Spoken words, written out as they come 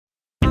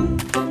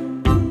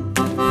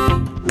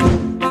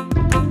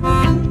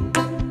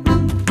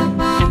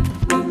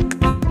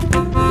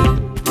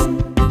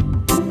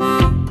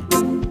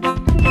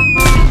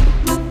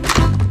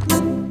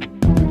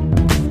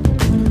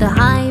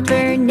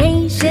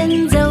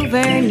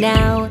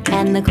now,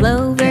 and the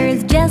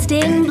clover's just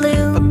in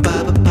bloom.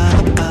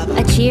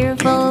 A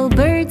cheerful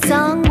bird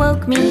song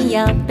woke me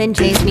up and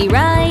chased me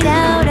right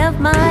out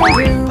of my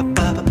room.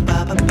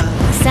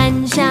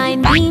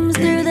 Sunshine beams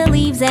through the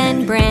leaves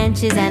and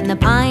branches, and the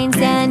pines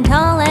stand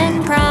tall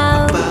and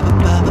proud.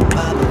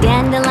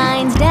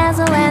 Dandelions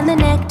dazzle and the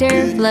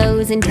nectar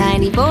flows, and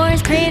tiny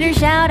forest critters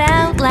shout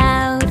out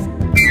loud.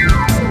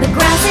 The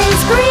grass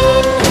is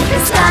green, the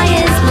sky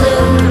is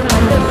blue,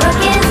 the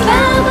brook is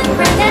found with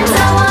friends, and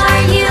so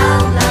are you.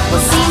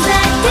 We'll seize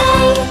that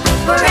day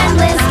for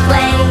endless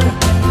play.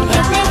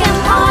 Picnic and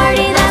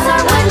party, that's our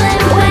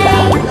woodland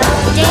way.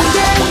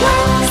 Danger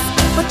lurks,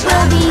 but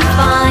we'll be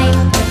fine.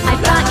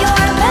 I've got your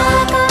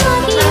back, I'm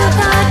lucky you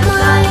got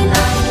mine.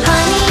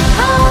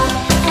 Honeycomb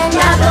and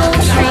apple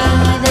tree,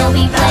 there'll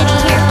be plenty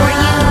here for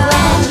you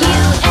and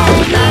you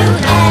and you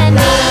and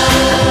me.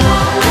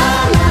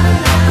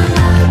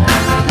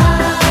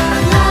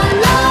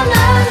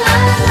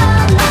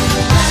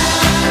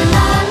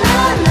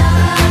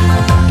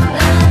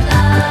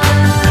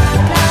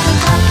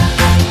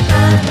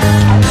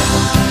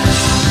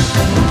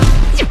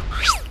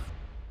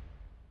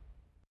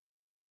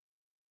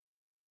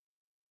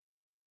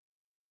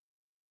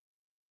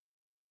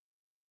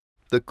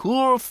 The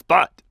cool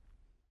spot.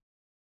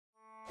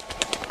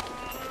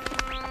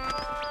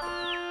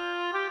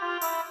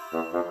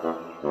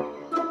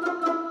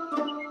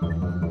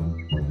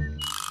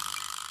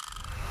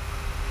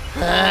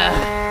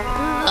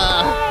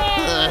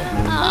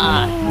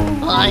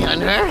 Why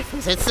on earth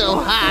is it so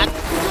hot?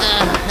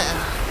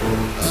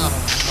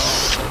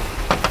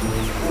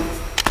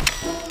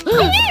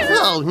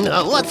 Oh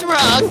no, what's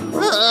wrong?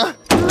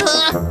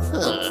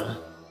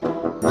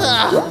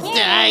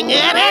 Dang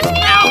it, it's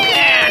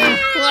broken!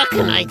 What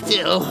can I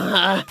do?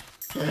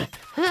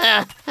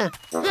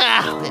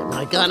 How am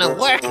I gonna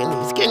work in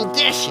these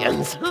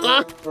conditions?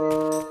 Huh?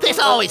 This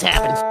always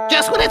happens,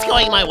 just when it's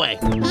going my way.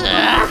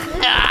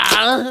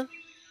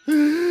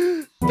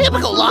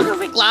 Typical locker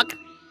luck.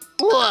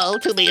 Whoa,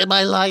 to me in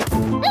my life.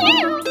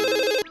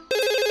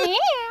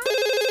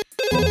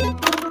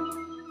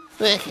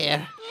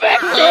 Here.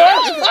 Victor!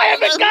 I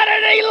haven't got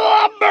any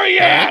lumber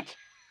yet!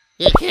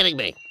 You're kidding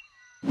me.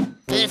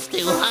 It's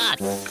too hot.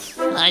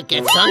 I'd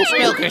get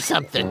sunstroke or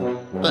something.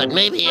 But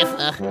maybe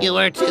if you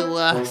were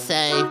to,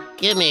 say,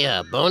 give me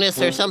a bonus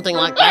or something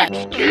like that.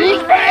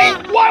 Excuse me?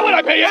 Why would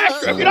I pay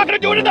extra if you're not going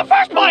to do it in the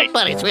first place?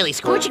 But it's really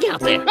scorching out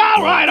there.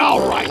 All right.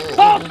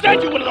 I'll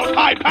send you one of those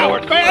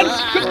high-powered fans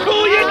to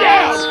cool you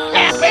down.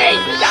 Happy?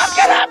 Now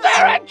get out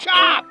there and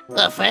chop!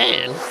 A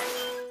fan?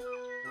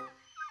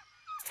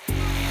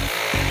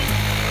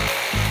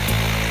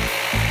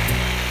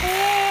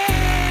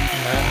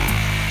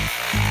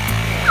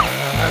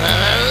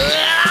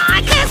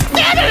 I can't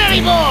stand it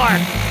anymore!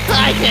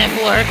 I can't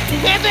work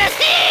in this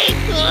heat!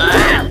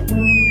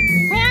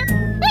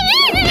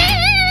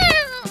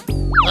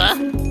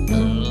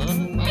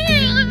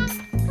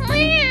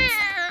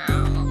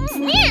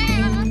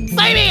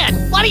 Fabian,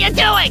 what are you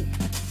doing?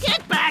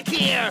 Get back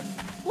here!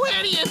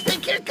 Where do you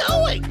think you're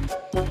going?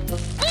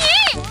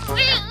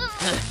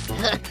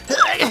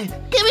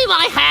 Give me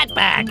my hat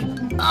back!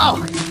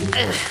 Oh!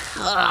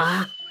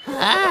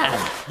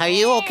 Are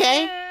you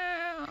okay?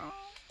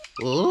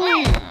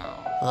 Ooh.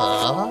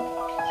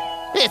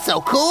 It's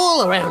so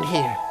cool around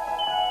here.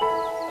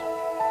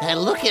 And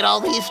look at all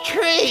these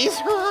trees.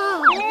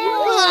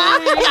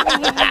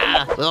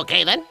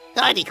 Okay then,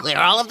 I declare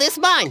all of this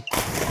mine.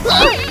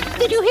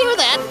 Did you hear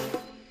that?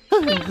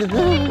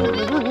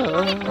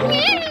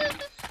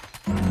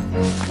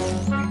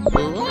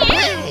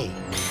 Hey.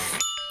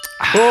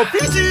 Oh,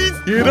 fishies!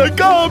 Here I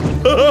come!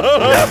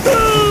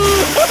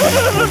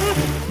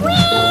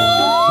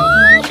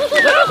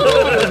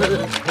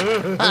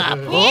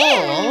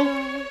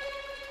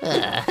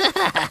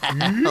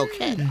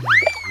 Okay.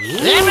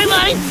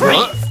 Everybody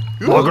freeze!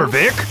 Logger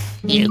Vic?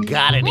 You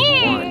got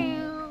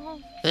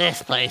anyone?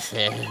 This place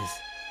is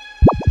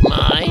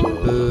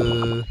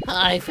mine.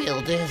 I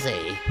feel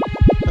dizzy.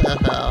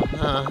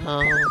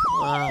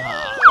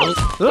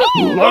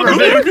 Logger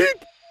Vic?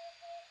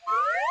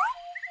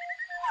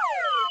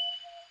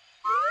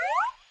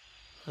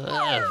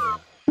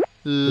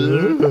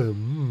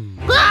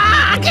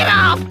 Get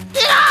off!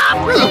 Get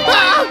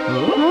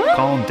off!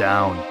 Calm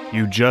down.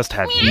 You just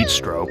had heat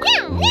stroke.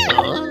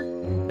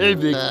 Hey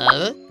Vic,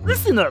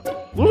 listen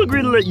up. We'll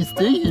agree to let you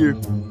stay here,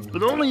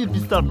 but only if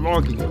you stop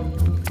logging.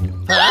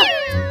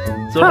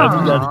 So have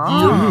you got a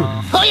deal?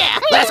 Oh yeah,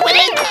 let's win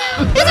it!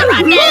 It's a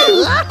run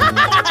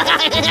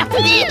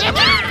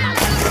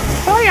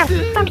Oh yeah,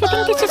 don't you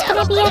think this is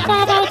gonna be a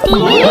bad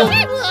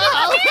idea?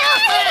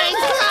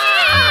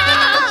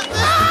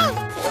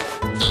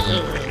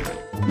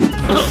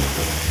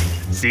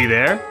 See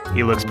there?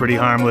 He looks pretty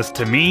harmless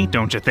to me,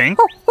 don't you think?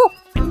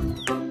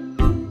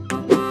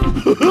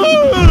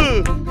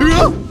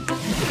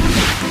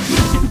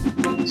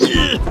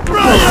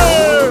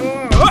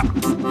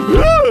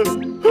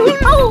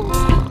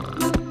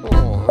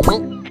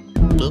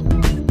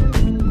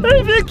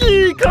 Hey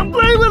Vicky, come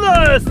play with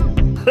us!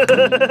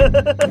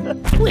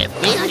 With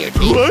me on your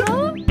team?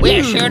 What?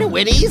 We're sure to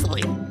win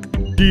easily.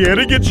 The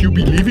arrogance you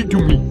be leaving to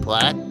me.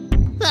 What?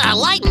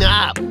 Lighten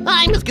up.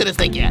 I'm as good as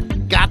they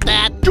get. Got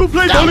that? You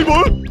play Stop.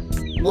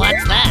 volleyball?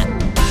 What's that?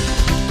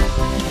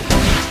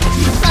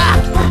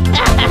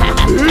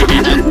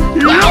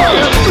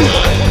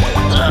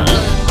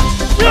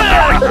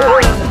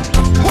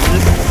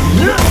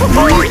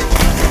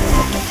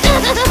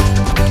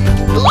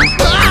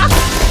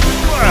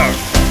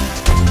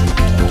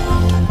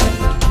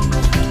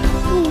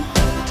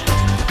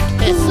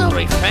 It's so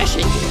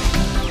refreshing.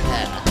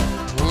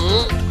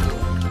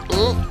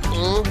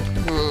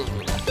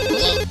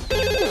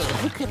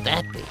 Who could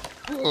that be?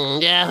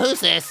 Yeah, who's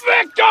this?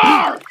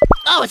 Victor!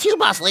 Oh, it's you,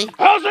 Bosley.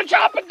 How's the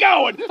chopping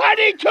going? I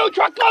need 2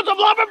 truckloads of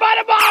lumber by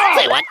tomorrow!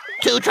 Say what?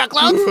 2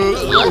 truckloads?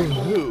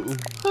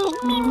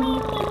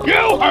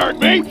 You heard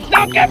me!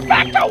 Now get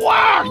back to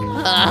work!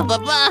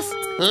 But boss...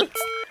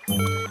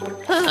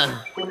 Huh?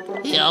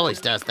 He always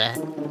does that.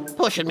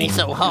 Pushing me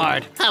so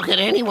hard. How could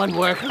anyone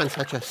work on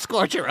such a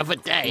scorcher of a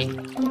day?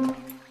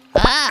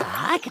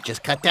 I could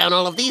just cut down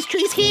all of these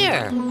trees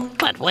here.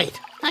 But wait,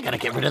 I gotta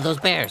get rid of those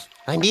bears.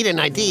 I need an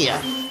idea.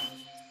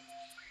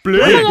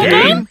 Play a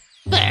game?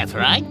 That's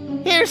right.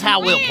 Here's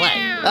how we'll play.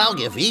 I'll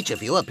give each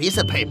of you a piece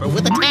of paper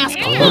with a task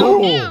on it.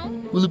 Oh,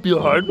 will it be a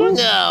hard one?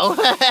 No.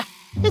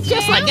 It's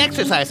just like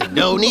exercising.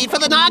 No need for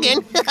the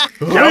noggin.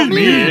 Count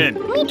me in.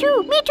 Me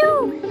too, me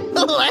too.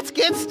 Let's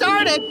get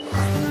started.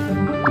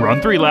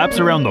 Run 3 laps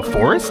around the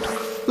forest?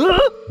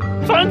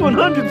 Find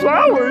 100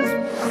 flowers.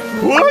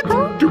 What?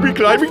 To be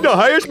climbing the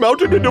highest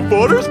mountain in the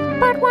forest?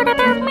 But what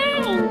about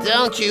mine?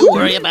 Don't you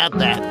worry about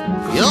that.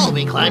 You'll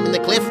be climbing the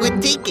cliff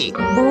with Tiki.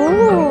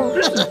 Oh.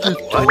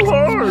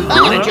 I'm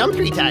gonna jump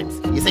 3 times.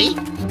 You see?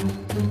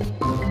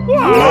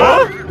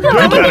 What? You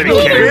gotta be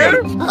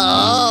kidding.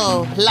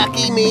 Oh,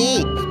 lucky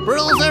me.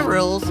 Rules are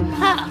rules.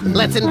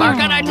 Let's embark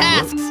on our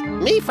tasks.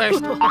 Me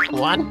first.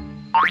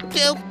 1,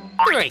 2,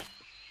 3.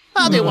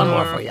 I'll do one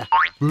more for you.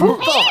 4.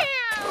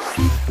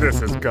 This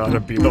has gotta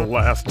be the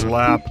last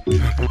lap.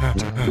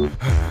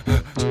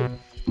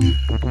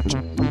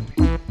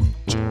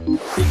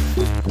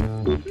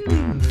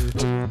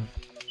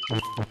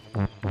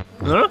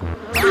 Huh?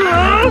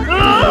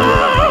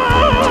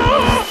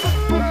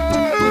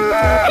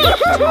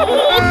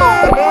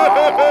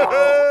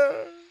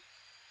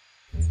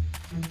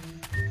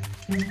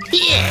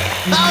 Yeah!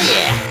 Oh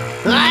yeah!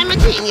 I'm a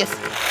genius!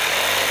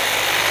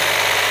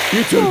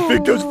 It's all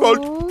Victor's fault.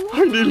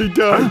 I nearly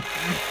died.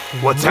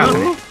 What's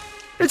happening?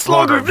 It's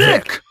Logger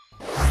Vic!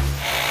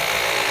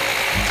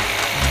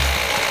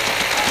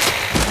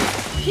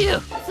 Phew,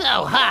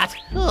 so hot.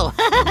 Oh,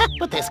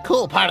 but this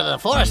cool part of the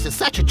forest is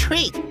such a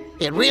treat.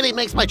 It really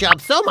makes my job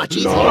so much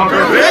easier.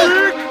 Logger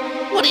Vic!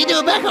 What are you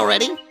doing back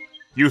already?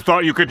 You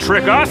thought you could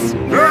trick us?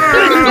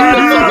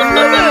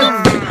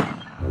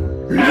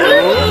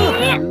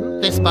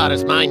 This spot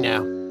is mine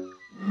now.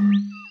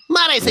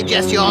 Might I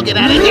suggest you all get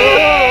out of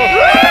here?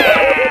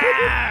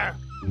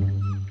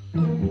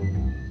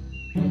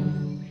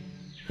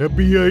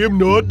 Happy I am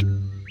not.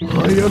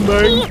 I am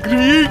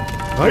angry.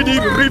 I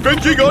need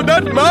revenging on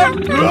that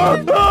man.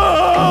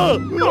 Oh,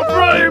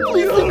 Brian,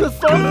 please think of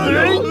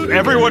something.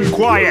 Everyone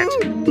quiet!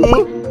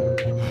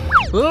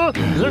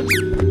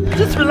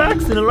 Just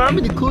relax and allow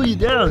me to cool you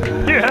down.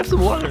 Here, have some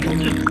water.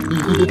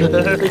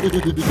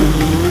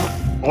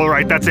 All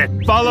right, that's it.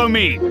 Follow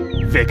me.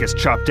 Vic has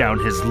chopped down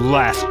his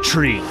last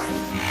tree.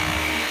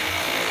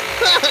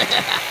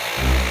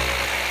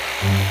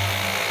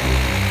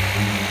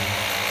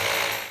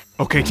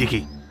 Okay,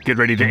 Tiki, get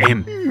ready to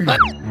aim. But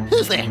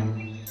who's there?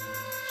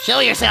 Show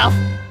yourself.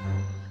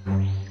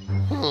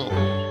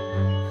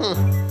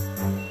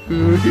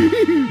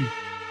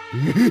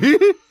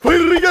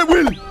 Firing at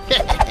will.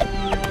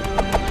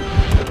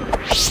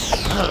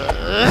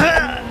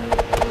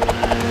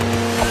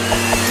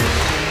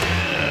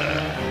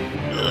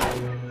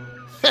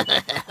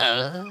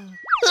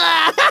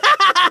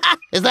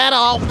 Is that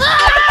all?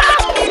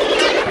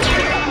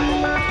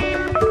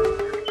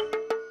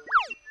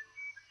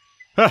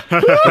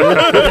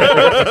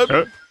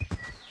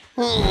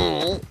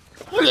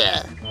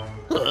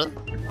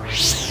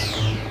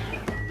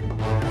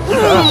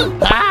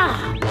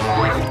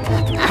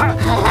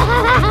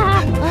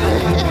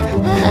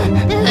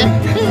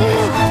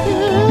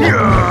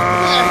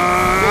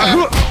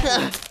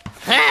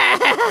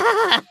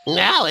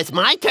 Now it's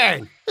my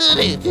turn.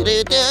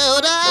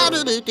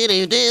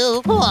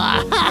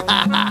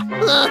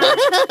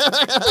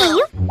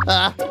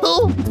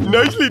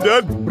 Nicely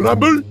done,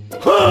 Rumble.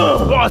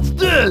 What's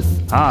this?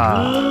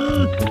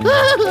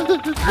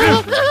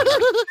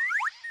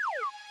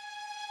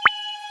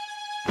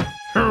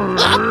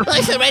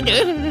 I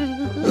surrender.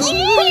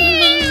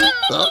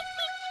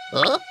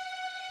 Huh?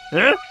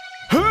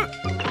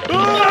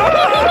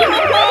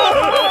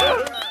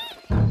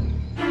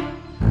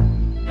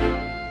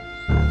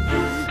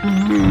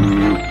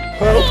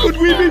 How could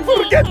we be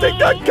forgetting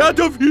that cat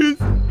of his?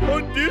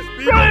 On this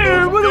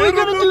Brian, what are we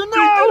gonna do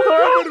now,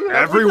 huh?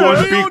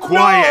 Everyone be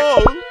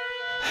quiet.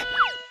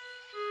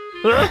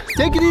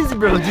 Take it easy,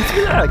 bro. Just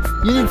relax.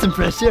 You need some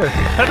fresh air.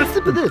 Have a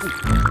sip of this.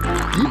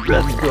 Deep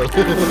breaths, bro.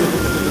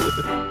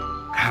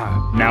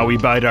 Now we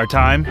bide our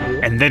time,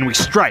 and then we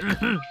strike.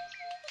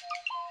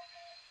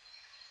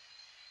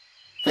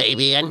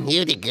 Fabian,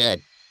 you did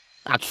good.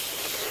 Ik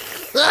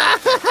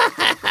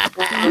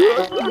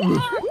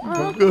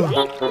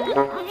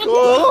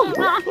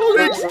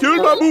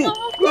stil, Babu.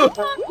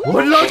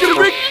 Wat langer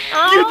weg.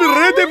 Get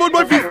ready for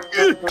my feet.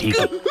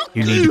 Tiki,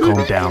 you need to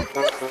calm down.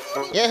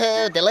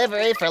 Yoo-hoo,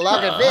 delivery for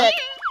Logger Vic.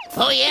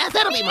 Oh yeah,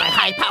 that'll be my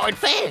high-powered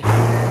fan.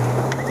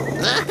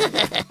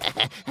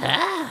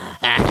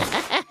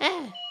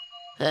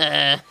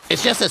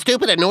 It's just a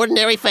stupid and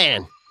ordinary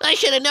fan. I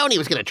should have known he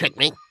was gonna trick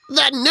me.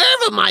 The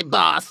nerve of my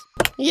boss!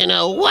 You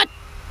know what?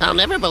 I'll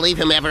never believe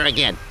him ever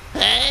again.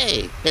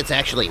 Hey, it's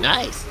actually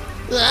nice.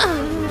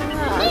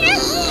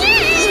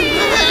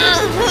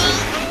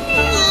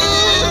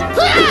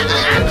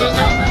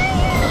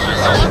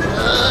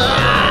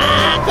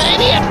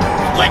 Fabian,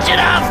 switch it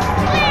off!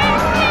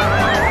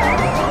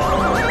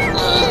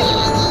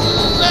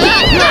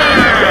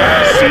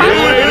 See you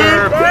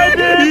later.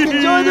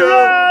 Enjoy the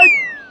ride!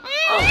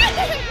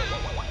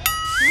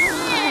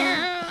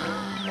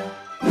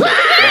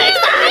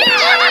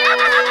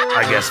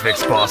 I guess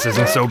Vic's boss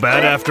isn't so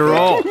bad after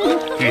all.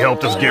 He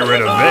helped us get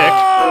rid of Vic.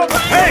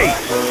 Hey!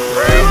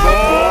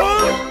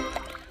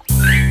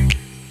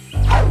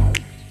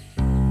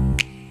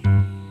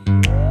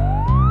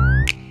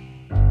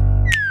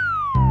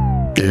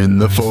 In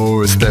the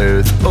forest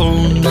there's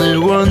only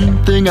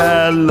one thing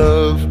I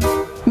love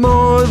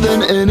more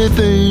than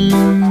anything.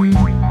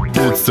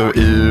 It's so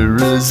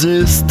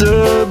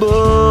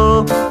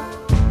irresistible.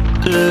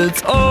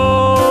 It's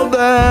all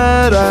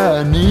that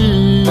I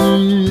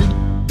need.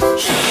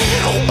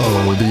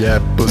 Oh, the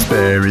apples,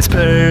 berries,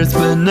 pears,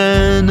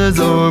 bananas,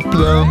 or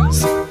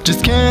plums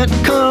just can't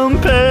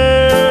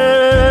compare.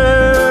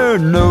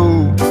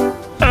 No,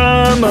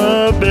 I'm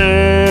a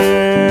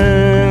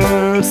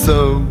bear,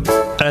 so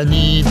I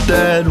need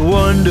that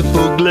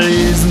wonderful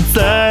glaze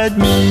inside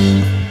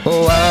me.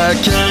 Oh, I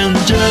can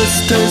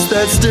just taste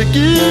that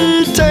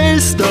sticky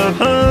taste of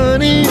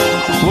honey,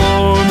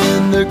 warm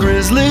in the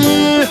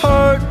grizzly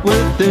heart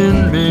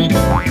within me.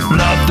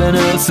 Nothing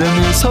else in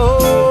this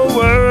whole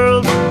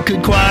world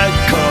could quite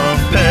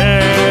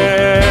compare.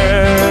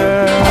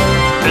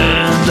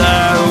 And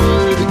I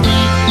would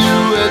eat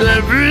you at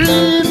every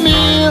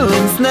meal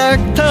and snack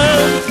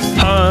time.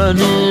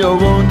 Honey, oh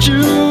won't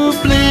you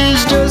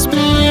please just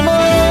be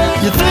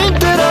mine? You think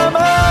that I'm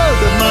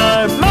out of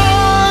my mind?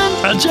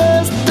 I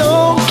just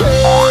don't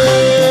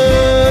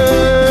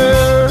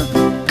care,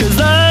 'cause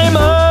I'm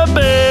a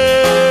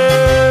bear.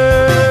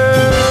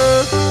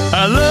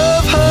 I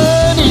love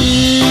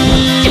honey,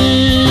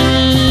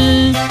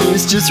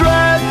 it's just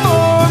right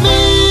for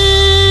me.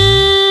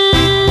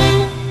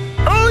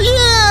 Oh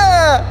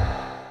yeah!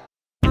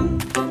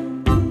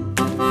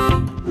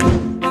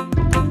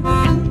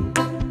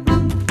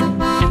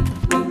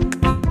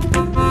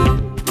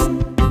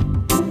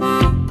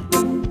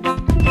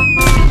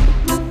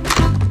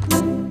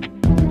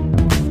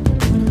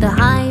 The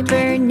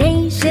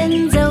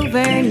hibernation's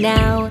over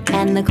now,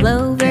 and the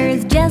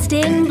clover's just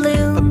in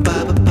bloom.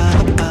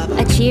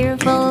 A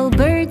cheerful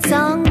bird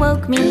song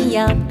woke me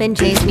up and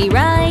chased me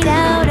right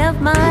out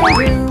of my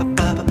room.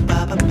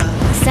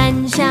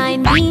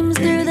 Sunshine beams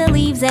through the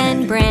leaves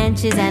and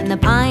branches, and the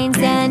pines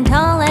stand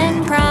tall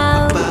and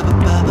proud.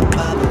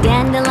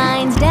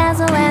 Dandelions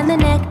dazzle and the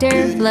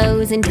nectar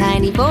flows, and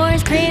tiny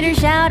forest critters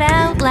shout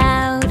out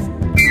loud.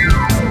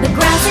 The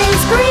grass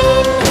is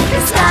green,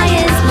 the sky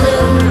is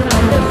blue,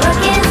 the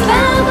brook is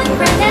found with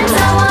friends, and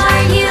so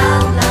are you.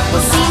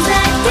 We'll seize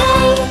that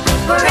day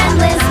for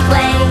endless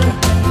play,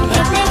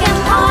 picnic and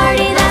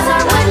party, that's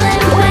our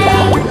woodland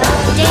way.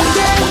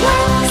 Danger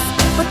lurks,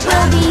 but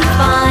we'll be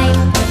fine.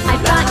 I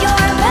brought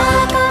your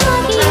back, I'm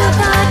lucky you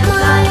got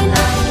mine.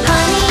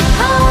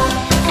 Honeycomb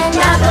and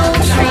apple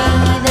tree,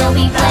 there'll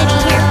be plenty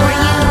here for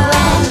you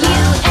and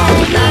you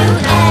and you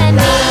and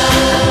me.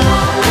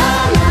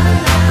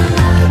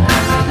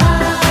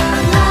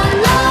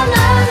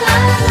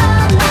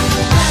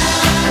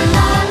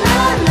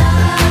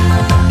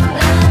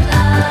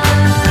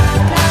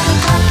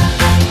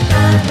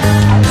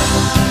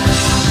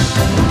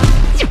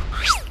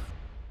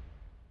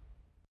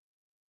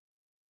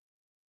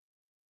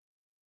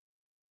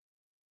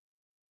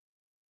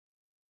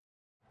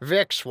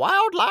 Vic's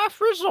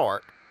Wildlife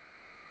Resort.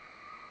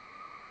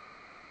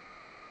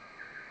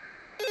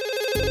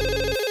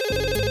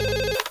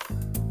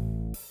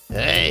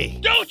 Hey.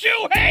 Don't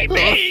you hate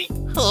me?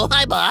 Oh,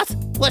 hi, boss.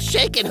 What's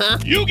shaking, huh?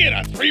 You get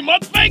a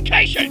 3-month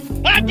vacation.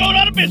 I'm going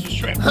on a business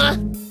trip. Huh?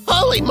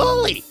 Holy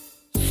moly!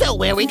 So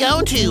where we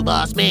going to,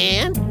 boss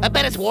man? I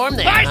bet it's warm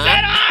there, I huh?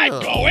 said I'm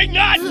going,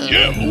 not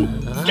you.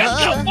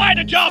 Just go find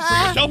a job for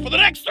yourself for the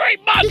next 3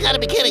 months. You gotta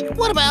be kidding.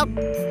 What about...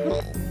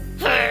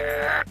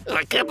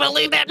 I can't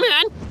believe that,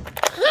 man.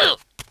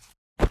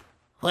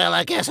 Well,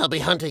 I guess I'll be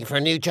hunting for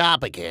a new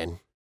job again.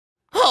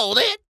 Hold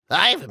it!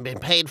 I haven't been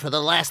paid for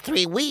the last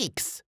 3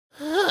 weeks.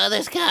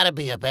 There's gotta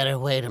be a better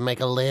way to make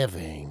a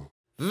living.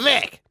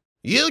 Vic,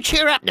 you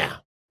cheer up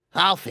now.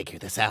 I'll figure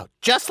this out,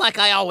 just like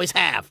I always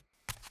have.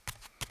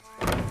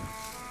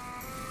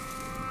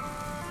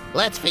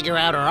 Let's figure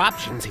out our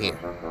options here.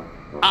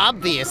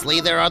 Obviously,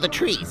 there are the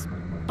trees,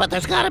 but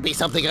there's gotta be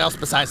something else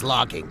besides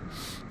logging.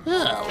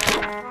 Oh.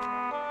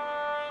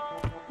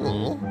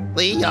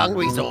 The Young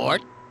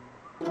Resort.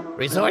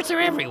 Resorts are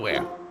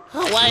everywhere.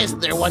 Oh, why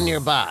isn't there one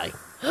nearby?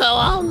 Oh,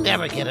 I'll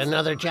never get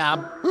another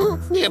job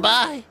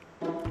nearby.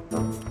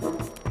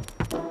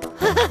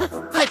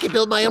 I could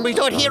build my own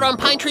resort here on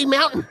Pine Tree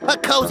Mountain. A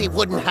cozy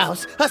wooden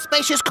house, a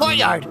spacious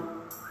courtyard,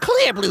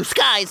 clear blue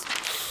skies,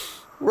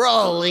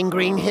 rolling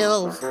green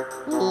hills. This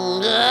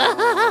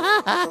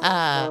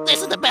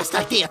is the best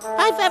idea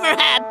I've ever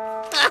had.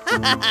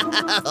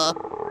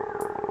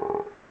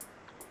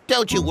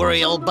 Don't you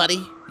worry, old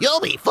buddy.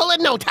 You'll be full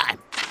in no time.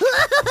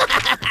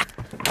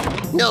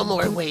 No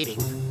more waiting.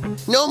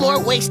 No more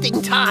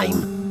wasting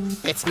time.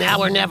 It's now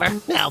or never.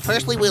 Now,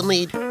 firstly, we'll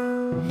need,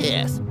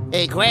 yes,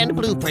 a grand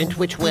blueprint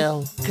which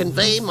will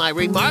convey my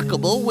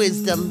remarkable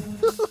wisdom.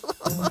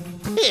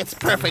 It's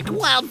perfect.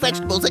 Wild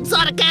vegetables,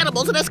 exotic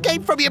animals, and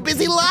escape from your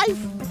busy life.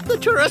 The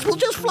tourists will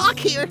just flock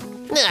here.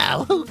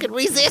 Now, who can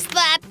resist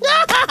that?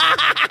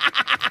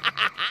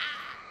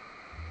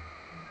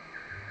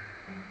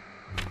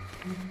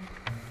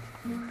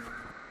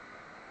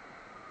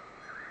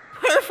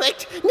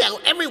 Perfect! Now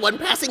everyone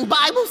passing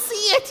by will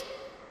see it!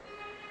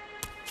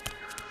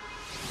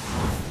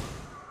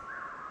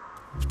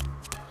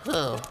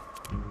 Oh,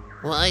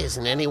 why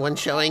isn't anyone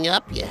showing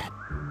up yet?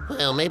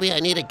 Well, maybe I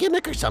need a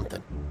gimmick or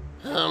something.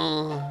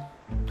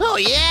 Oh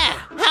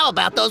yeah! How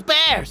about those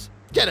bears?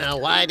 Dunno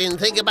why I didn't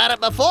think about it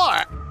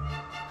before.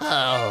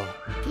 Oh,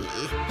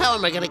 how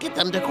am I gonna get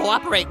them to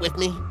cooperate with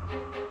me?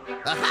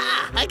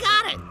 Aha! I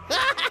got it!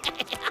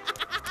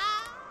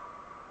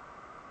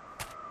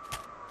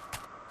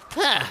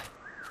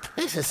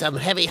 This is some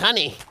heavy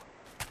honey.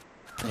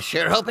 I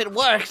sure hope it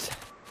works.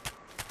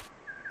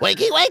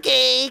 Wakey,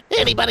 wakey!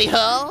 Anybody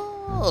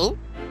home?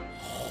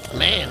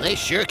 Man, they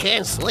sure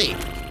can sleep.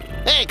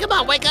 Hey, come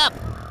on, wake up!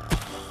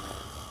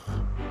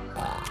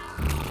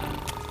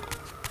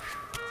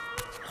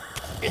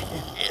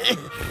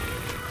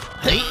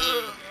 Hey,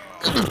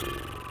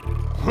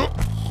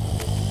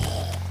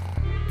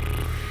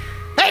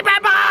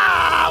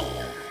 Bravo!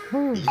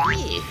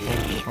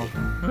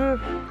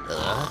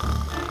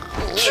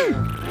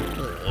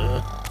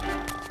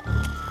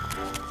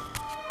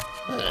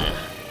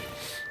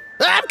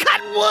 I'm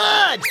cutting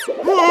wood!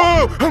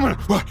 Whoa!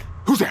 What?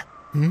 Who's that?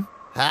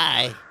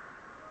 Hi.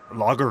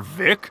 Logger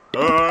Vic?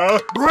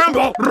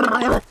 Bramble!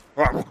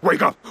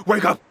 Wake up!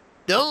 Wake up!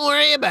 Don't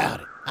worry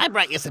about it. I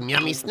brought you some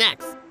yummy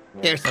snacks.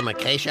 Here's some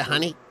acacia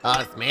honey,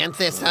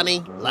 osmanthus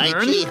honey,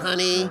 lychee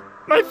honey.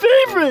 My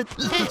favorite!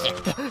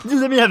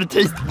 Let me have a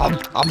taste.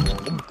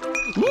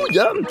 Ooh,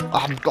 yum.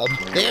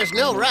 There's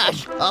no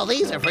rush. All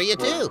these are for you,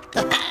 too.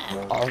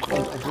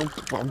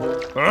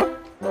 Huh?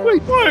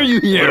 Wait, why are you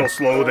here? Little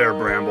slow there,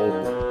 Bramble.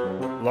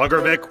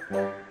 Logger Vic,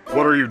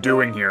 what are you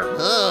doing here?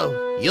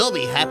 Oh, you'll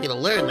be happy to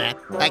learn that.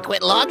 I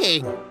quit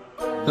logging.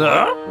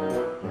 Huh?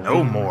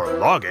 No more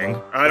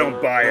logging. I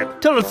don't buy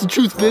it. Tell us the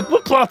truth, Vic.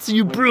 What plots are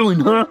you brewing,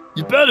 huh?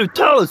 You better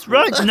tell us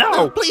right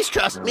now. Please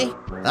trust me.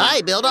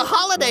 I built a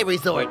holiday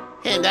resort,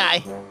 and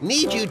I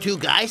need you two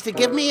guys to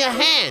give me a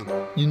hand.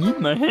 You need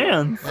my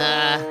hands.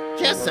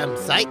 Just some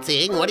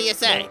sightseeing. What do you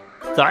say?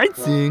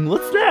 Sightseeing?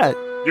 What's that?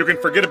 You can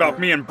forget about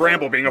me and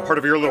Bramble being a part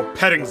of your little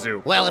petting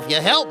zoo. Well, if you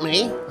help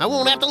me, I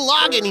won't have to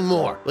log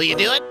anymore. Will you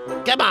do it?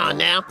 Come on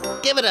now.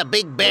 Give it a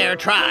big bear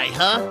try,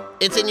 huh?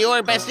 It's in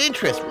your best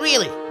interest,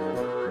 really.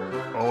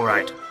 All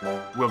right,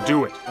 we'll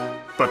do it.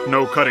 But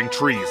no cutting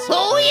trees.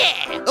 Oh,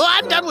 yeah. Oh,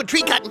 I'm done with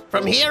tree cutting.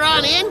 From here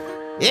on in,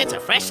 it's a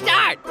fresh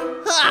start.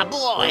 Ah,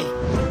 boy.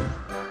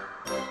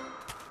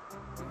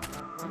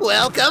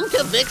 Welcome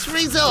to Vic's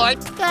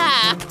Resort.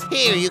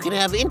 Here you can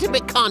have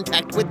intimate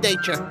contact with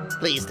nature.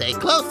 Please stay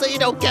close so you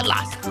don't get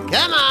lost.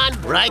 Come on,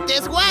 right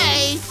this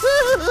way.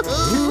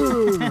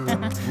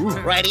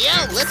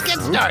 Rightio, let's get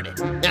started.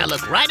 Now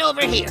look right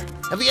over here.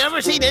 Have you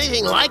ever seen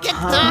anything like it?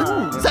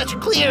 Such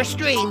clear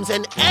streams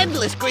and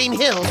endless green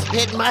hills.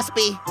 It must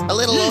be a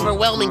little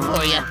overwhelming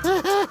for you.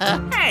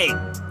 Hey,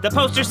 the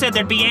poster said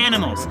there'd be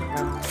animals.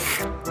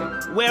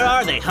 Where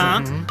are they,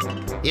 huh?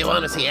 You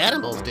want to see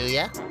animals, do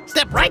ya?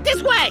 Step right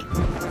this way!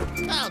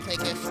 I'll take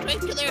you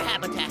straight to their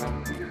habitat.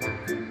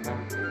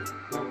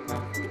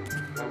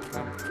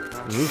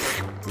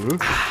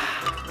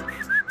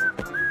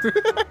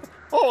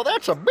 Oh,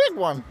 that's a big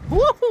one.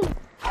 Woohoo!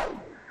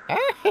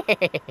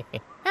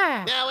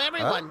 Now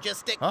everyone,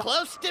 just stick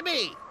close to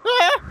me.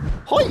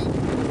 Hoi!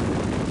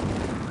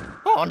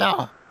 Oh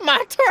no,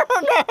 my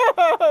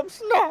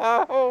turnips!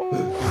 No!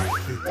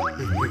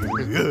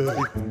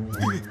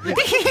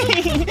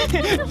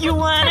 You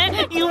want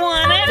it? You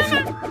want it?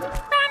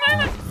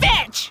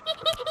 Fetch!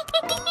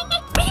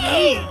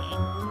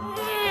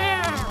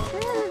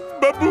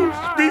 Babu,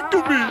 speak to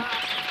me.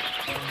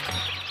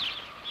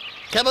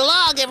 Come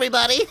along,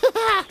 everybody.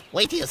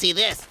 Wait till you see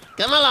this.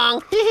 Come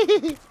along.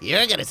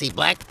 You're gonna see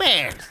black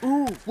bears.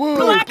 Ooh, whoa,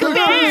 Black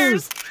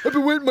bears! I've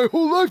been waiting my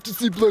whole life to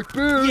see black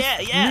bears.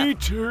 Yeah. Me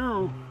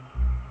too.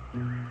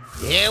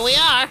 Here we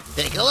are.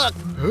 Take a look.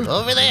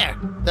 Over there.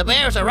 The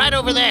bears are right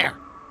over there.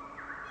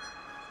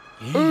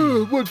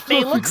 What fluffy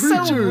They look so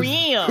creatures.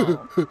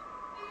 real.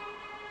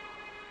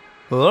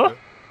 Huh?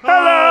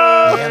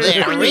 Hello! Yeah,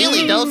 they're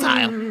really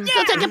docile.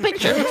 So take a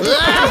picture.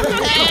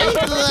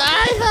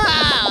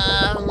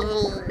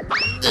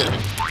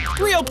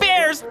 Real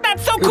bears!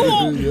 That's so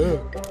cool! Yeah.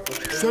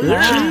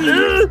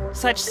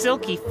 Such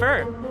silky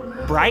fur.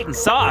 Bright and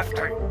soft.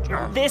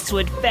 This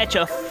would fetch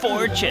a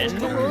fortune.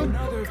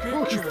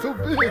 Oh, she's so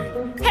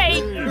big.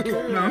 Hey,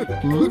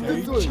 Look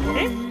this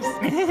way.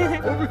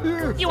 Over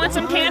here. you want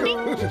some candy?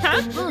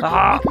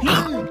 Huh?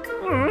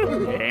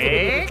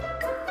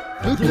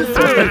 Look this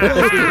way.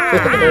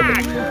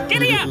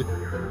 Giddy up!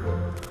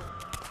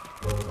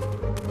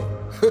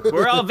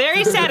 We're all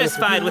very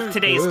satisfied with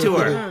today's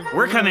tour.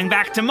 We're coming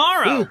back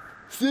tomorrow.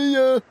 See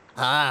ya.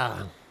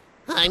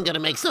 I'm gonna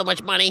make so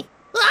much money.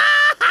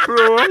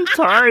 Bro, I'm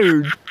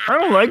tired. I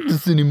don't like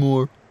this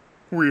anymore.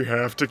 We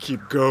have to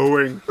keep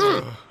going.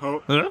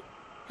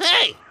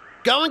 Hey,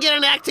 go and get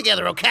an act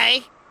together,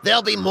 okay?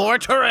 There'll be more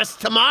tourists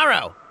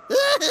tomorrow.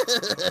 What?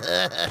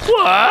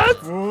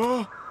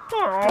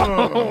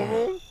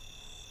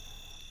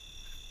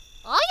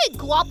 I ain't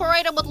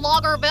cooperating with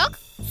Logger Vic.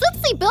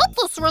 Since he built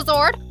this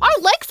resort, our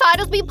lakeside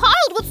has been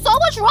piled with so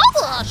much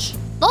rubbish.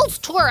 Those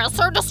tourists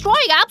are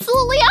destroying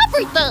absolutely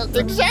everything.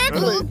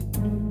 Exactly.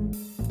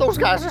 Those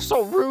guys are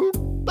so rude.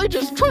 They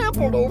just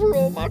trampled over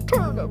all my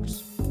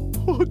turnips.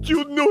 Aren't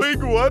you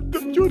knowing what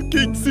of your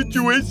king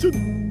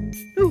situation?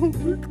 Oh,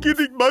 it's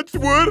getting much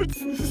worse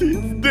since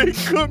they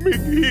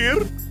coming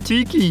here.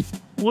 Tiki,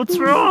 what's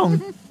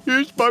wrong?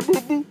 Here's my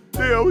boo-boo.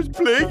 I was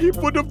playing him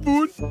for the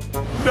food.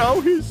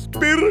 Now his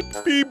spirit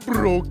be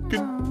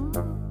broken.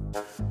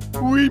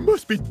 We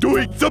must be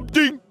doing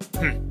something.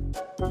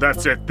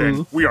 That's it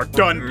then. We are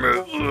done.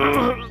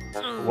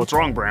 What's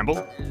wrong,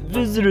 Bramble?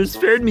 Visitors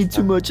fed me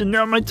too much and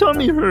now my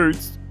tummy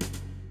hurts.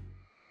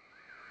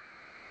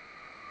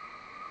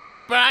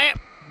 Briar,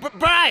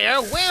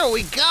 where are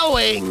we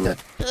going?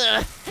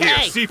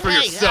 Here, see for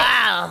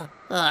yourself.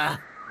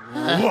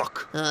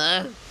 Look.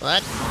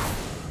 What?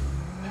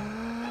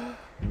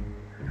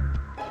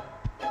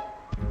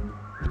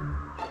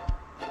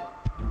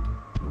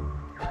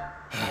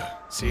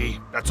 See,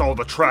 that's all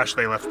the trash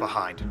they left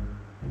behind.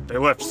 They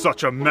left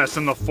such a mess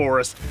in the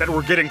forest that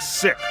we're getting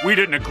sick. We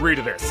didn't agree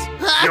to this.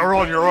 You're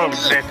on your own,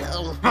 Vic.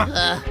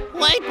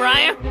 Wait,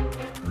 Briar.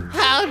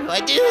 How do I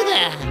do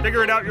that?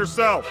 Figure it out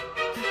yourself.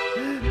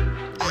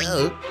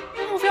 Move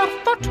your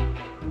foot.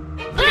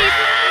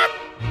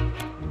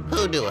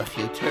 Who knew a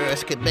few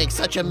tourists could make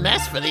such a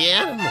mess for the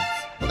animals?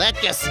 Well, that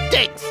just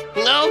stinks.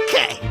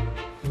 Okay.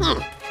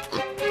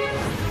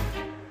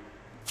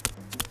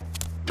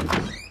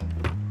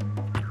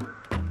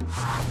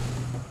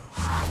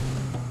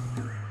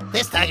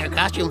 This tiger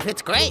costume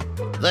fits great.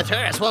 The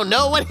tourists won't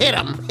know what hit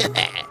them.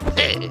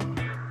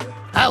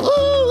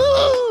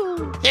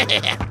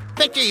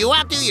 Victor, you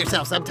outdo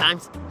yourself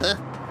sometimes. Huh?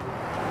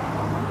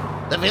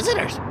 The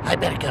visitors. I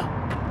better go.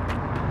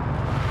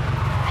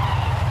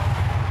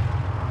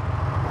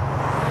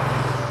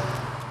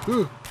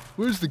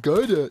 Where's the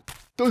guide at?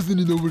 Doesn't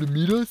he know where to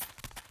meet us?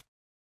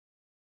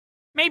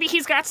 Maybe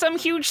he's got some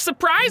huge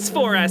surprise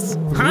for us.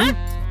 Huh?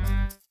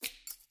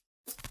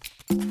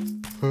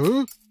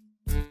 Huh?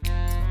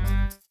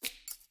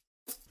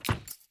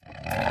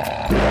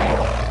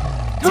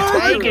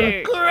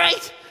 Tiger!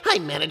 Great! I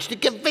managed to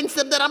convince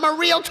them that I'm a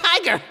real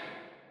tiger.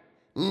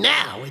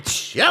 Now it's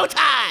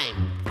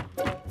showtime!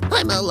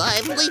 I'm a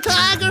lively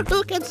tiger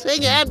who can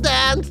sing and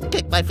dance.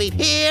 Kick my feet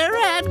here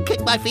and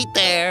kick my feet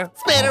there.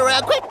 Spin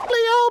around quickly,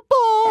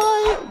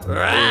 oh boy.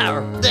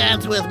 Rawr.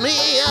 Dance with me,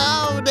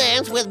 oh,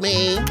 dance with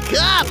me.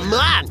 Come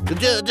on.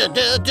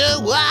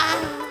 Wah.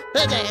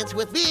 Dance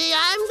with me,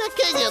 I'm the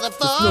king of the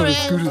forest.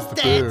 It's not as good as the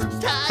Dance, bears.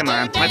 tiger, Come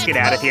on, let's dance. get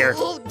out of here.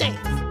 Oh, dance,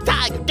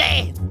 tiger,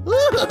 dance.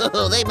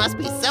 Ooh, they must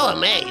be so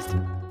amazed.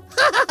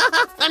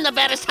 I'm the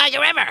baddest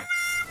tiger ever.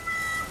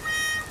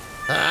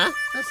 Huh?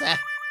 What's that?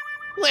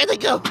 Where'd they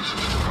go?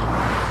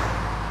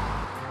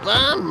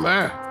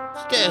 Bummer.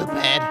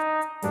 Stupid.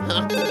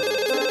 Huh?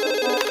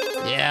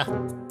 Yeah.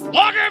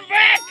 Logger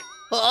Vic!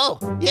 Oh,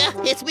 yeah,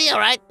 it's me, all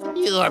right.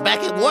 You are back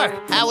at work.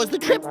 How was the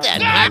trip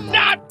then? I'm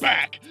not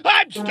back!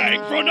 I'm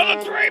staying for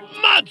another 3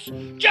 months!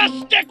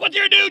 Just stick with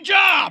your new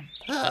job!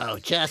 Oh,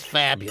 just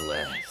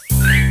fabulous.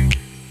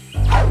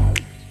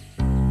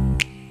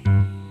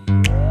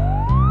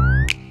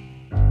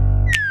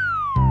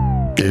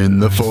 In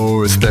the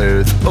forest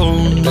there's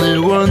only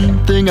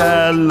one thing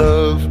I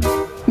love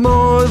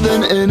more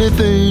than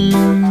anything.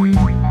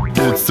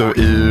 It's so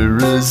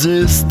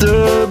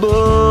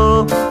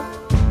irresistible.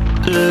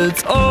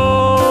 It's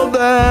all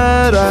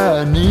that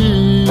I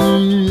need.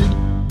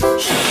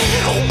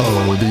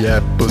 Oh, the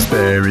apples,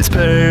 berries,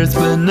 pears,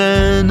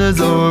 bananas,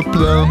 or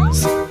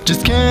plums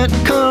just can't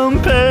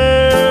compare.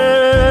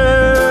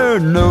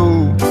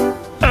 No,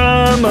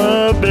 I'm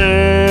a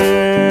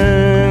bear.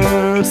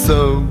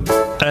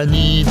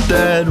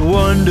 that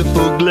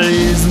wonderful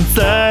glaze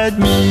inside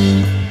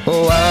me.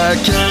 Oh, I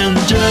can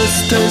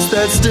just taste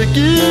that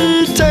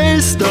sticky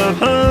taste of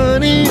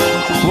honey,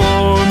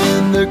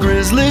 warming the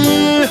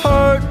grizzly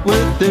heart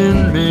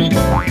within me.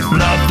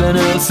 Nothing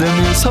else in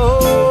this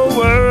whole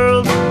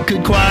world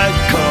could quite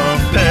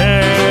compare.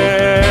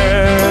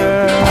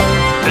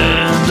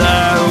 And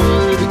I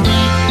would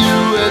eat you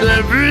at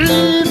every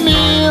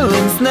meal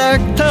and snack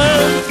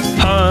time.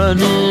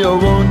 Honey, oh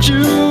won't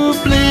you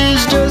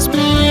please just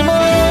be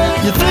mine?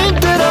 You think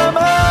that I'm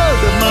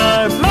out of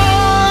my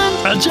mind?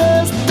 I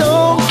just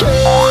don't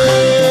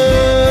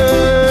care,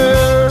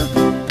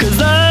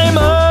 'cause I'm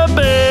a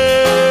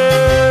bear.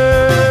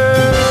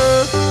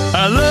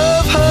 I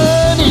love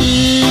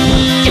honey,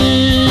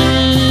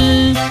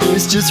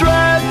 it's just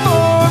right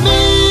for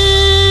me.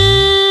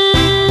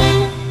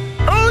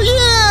 Oh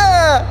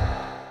yeah!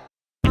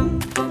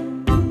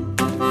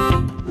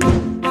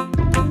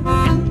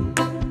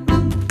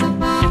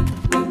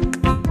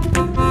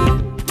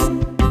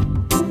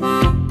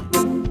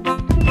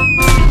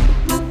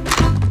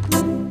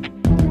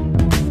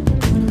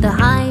 The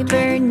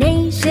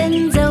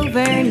hibernation's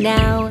over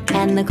now,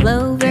 and the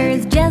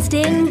clover's just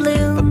in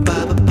bloom.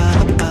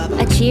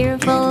 A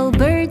cheerful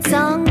bird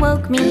song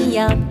woke me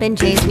up and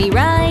chased me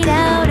right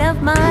out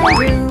of my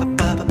room.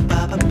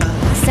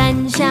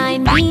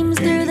 Sunshine beams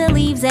through the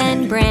leaves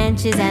and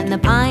branches, and the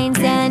pines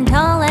stand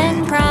tall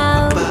and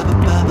proud.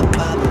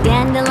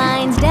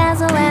 Dandelions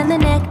dazzle and the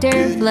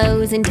nectar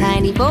flows, in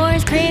tiny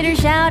forest critters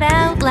shout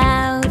out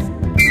loud.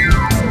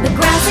 The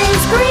grass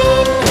is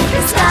green,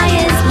 the sky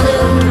is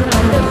blue,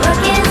 the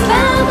brook is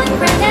found with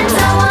friend, and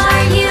so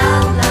are you.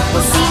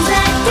 We'll seize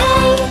that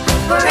day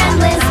for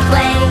endless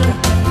play,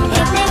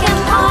 picnic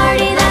and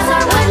party, that's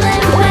our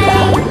woodland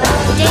way.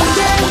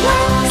 Danger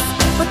lurks,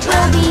 but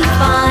we'll be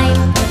fine.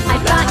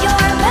 I've got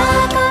your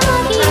back, I'm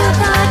lucky you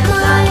got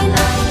mine.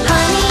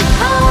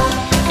 Honeycomb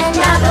and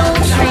apple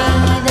tree,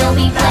 there'll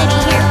be plenty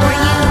here for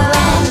you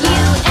and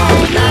you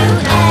and you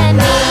and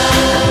me.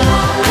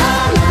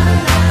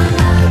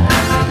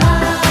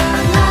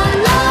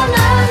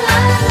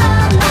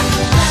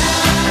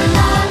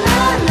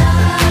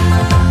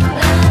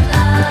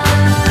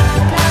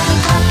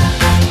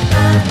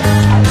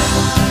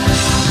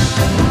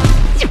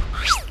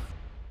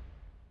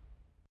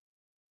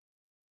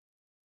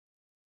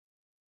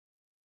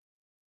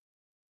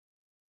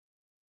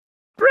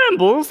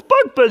 Brambles,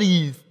 Bug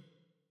Buddies!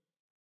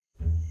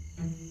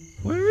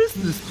 Where is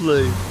this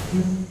place?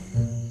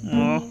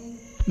 Oh,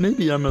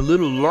 maybe I'm a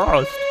little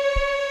lost.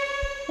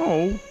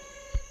 Oh.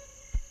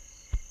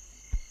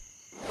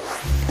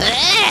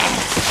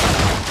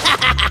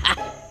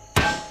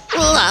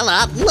 La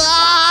la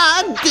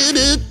la, doo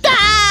doo da,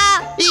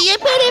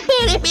 yippity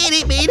bitty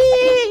bitty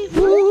bitty.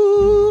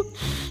 Woo.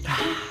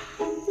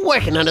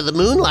 Working under the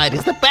moonlight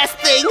is the best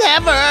thing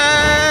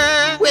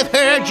ever. With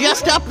her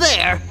just up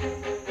there,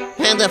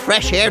 and the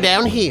fresh air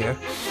down here.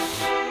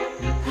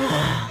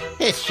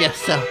 It's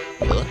just so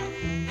good.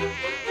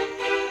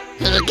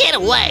 Get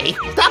away!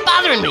 Stop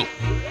bothering me!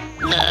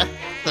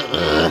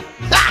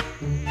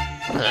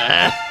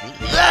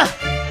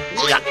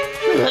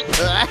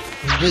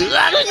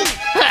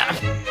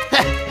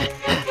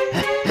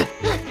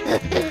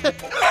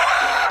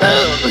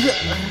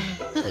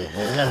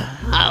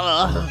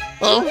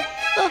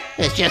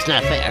 It's just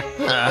not fair.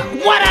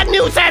 What a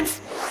nuisance!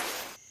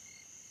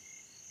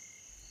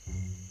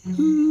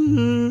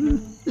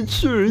 It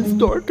sure is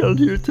dark out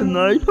here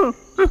tonight, huh?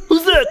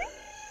 Who's that?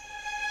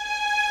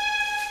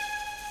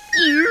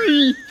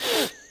 Eerie!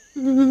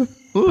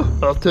 Oh,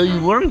 I'll tell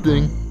you one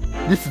thing.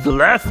 This is the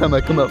last time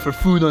I come out for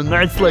food on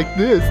nights like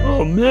this.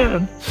 Oh,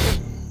 man.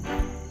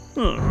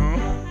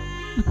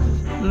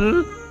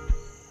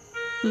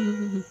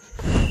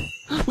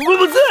 What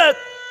was that?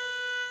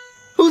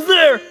 Who's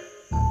there?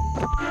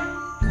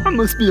 I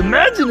must be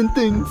imagining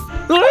things.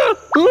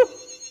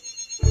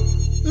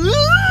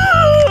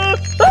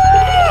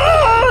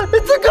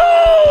 It's a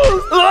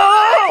ghost!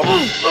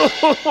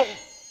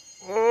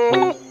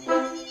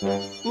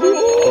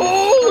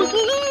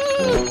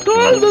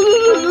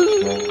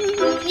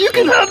 You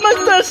can have my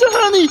stash of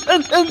honey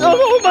and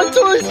all my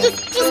toys.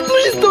 Just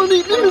please don't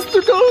eat me,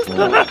 Mr. Ghost.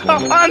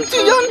 I'm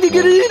too young to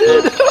get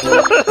eaten.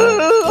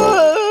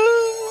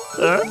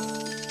 Huh?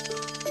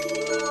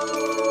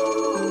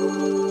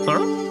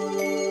 Huh?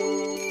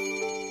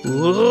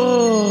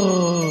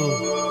 Whoa!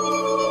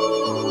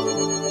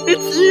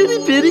 It's itty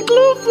bitty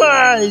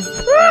glowflies!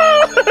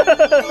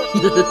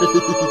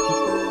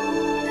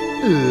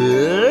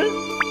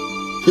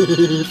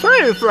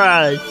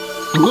 Fireflies!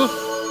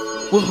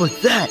 What was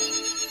that?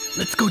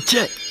 Let's go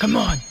check. Come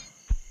on.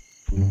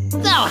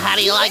 So, how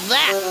do you like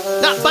that?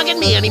 Not bugging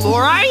me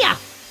anymore, are ya?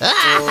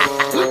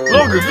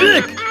 Longer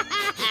Vic!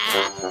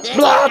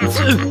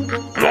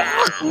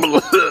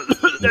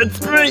 That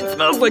spray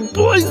smells like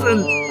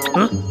poison!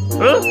 Huh?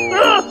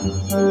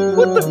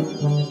 What the?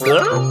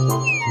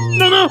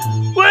 No!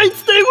 Wait!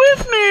 Stay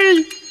with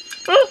me!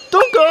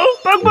 Don't go!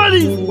 Bug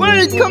buddies!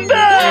 Wait, come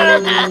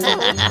back!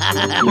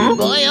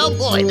 Boy, oh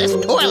boy, this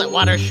toilet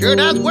water sure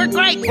does work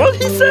great.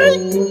 What'd he say?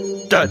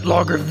 That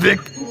logger Vic.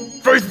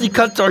 First he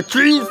cuts our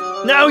trees,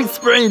 now he's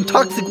spraying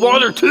toxic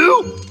water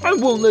too? I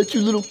won't let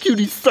you little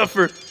cuties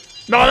suffer.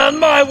 Not on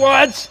my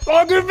watch!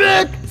 Logger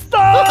Vic!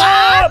 Stop!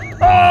 Stop,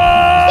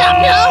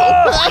 no!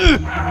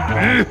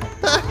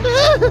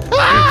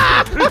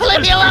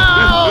 Leave me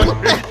alone!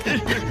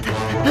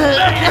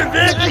 Logger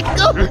Vic!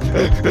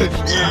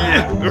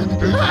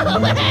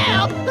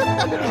 Help!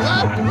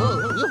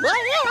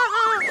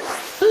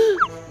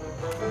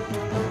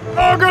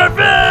 Logger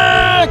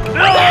Vic!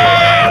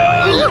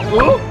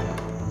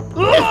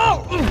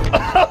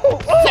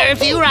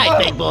 Serves you right,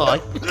 big boy.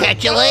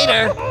 Catch you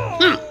later.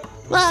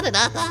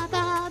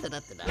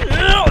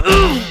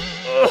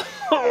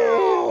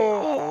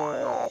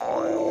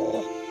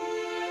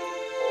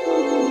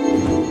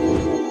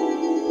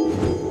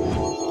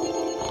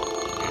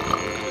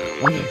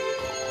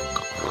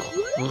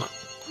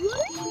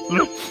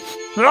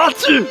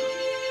 Achoo!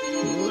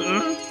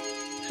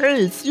 Hey,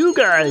 it's you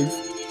guys.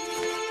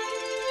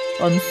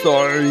 I'm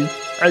sorry.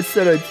 I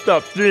said I'd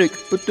stop Vic,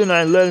 but then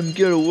I let him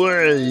get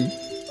away.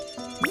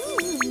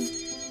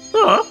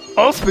 Huh?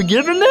 All's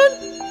forgiven then?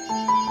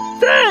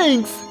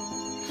 Thanks!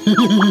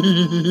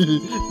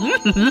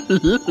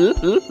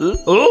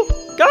 Oh,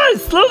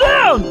 guys, slow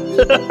down!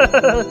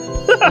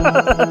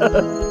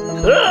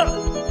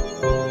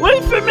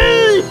 Wait for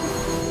me!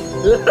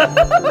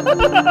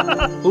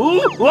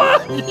 Ooh,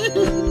 what?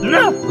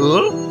 No.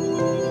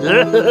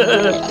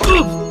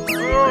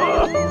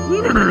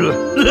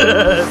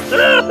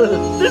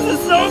 This is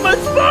so much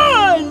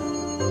fun!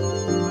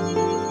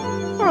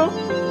 Oh,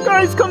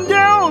 guys, come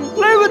down!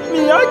 Play with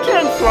me! I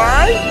can't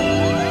fly!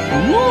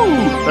 Woo!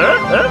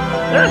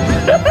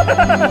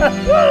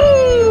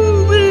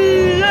 Woo!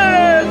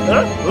 Yeah!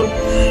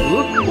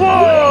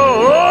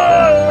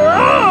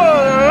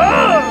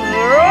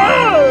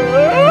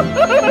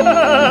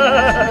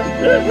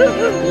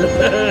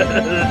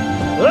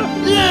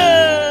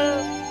 Yeah!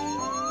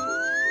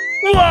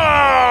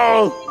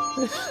 Wow!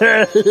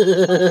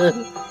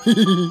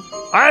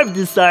 I've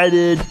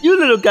decided you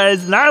little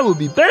guys and I will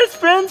be best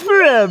friends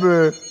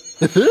forever.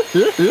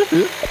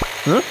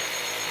 Huh?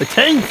 A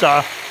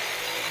chainsaw.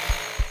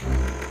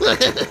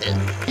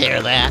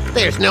 Hear that?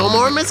 There's no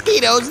more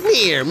mosquitoes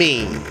near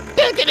me.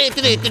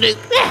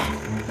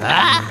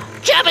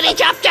 Choppity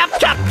chop chop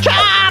chop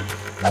chop!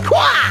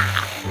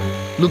 Quah!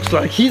 Looks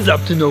like he's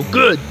up to no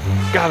good.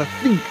 Gotta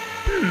think.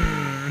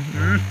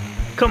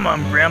 Come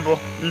on, Bramble.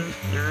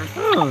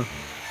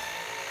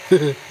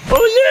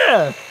 Oh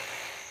yeah!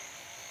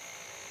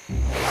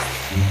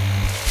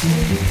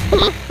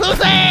 Who's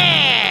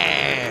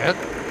there?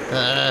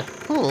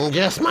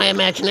 Just my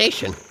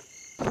imagination.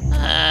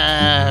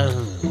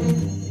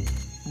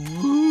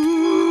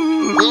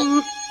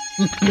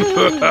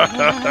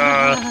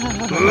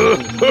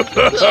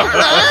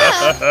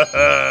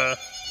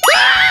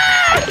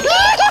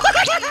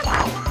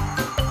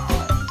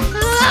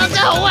 Oh,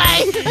 go away!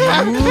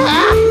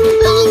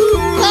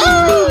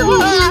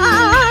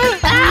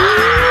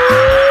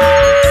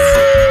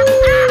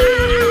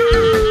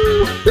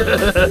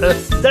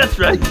 That's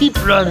right, keep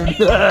running.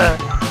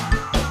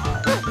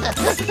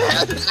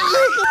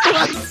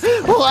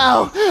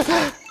 Whoa!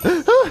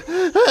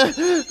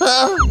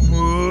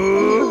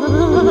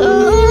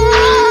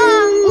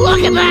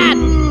 Look at that!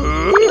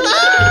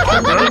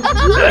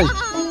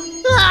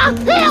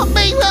 Help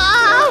me!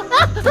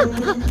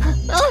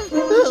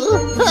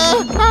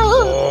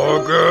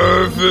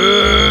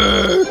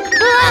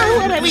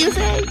 Whatever you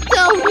say,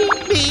 don't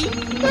eat me!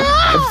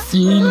 I've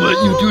seen what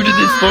you do to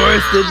this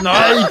forest at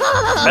night.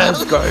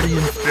 As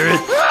guardian spirit,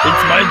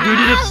 it's my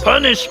duty to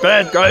punish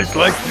bad guys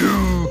like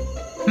you.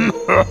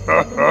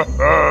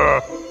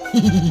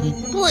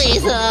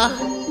 Please,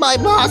 my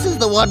boss is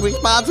the one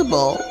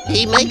responsible.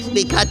 He makes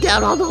me cut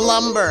down all the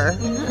lumber.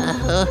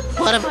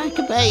 What if I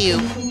can pay you?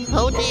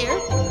 Oh dear,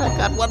 I've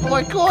got one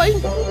more coin.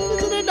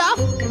 Is it enough?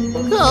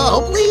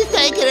 Oh, please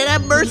take it and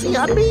have mercy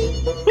on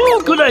me.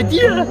 Oh, good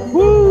idea.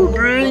 Ooh,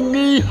 bring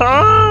me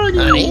honey.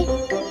 Honey?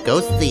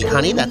 Ghosts eat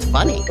honey? That's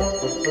funny.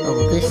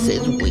 Oh, this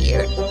is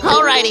weird.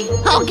 Alrighty,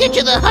 I'll get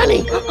you the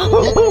honey.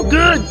 Oh,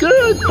 good,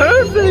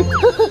 perfect.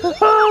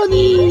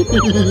 Honey.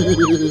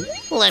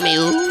 Let me...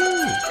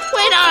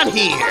 Wait on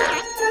here.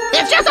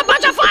 It's just a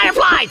bunch of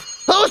fireflies.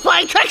 Who's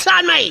playing tricks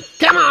on me?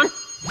 Come on,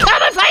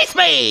 come and face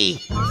me.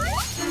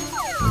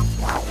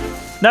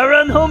 Now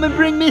run home and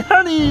bring me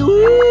honey.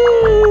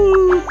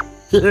 Woo!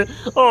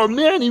 Oh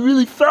man, he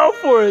really fell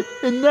for it.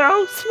 And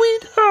now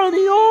sweet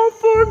honey all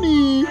for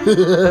me.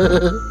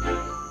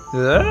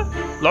 Huh?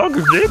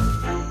 Logger Vic?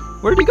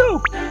 Where'd he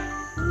go?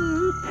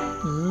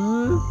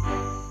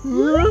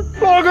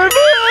 Logger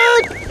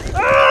Vic!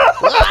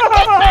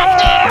 Get back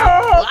there!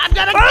 I'm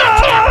gonna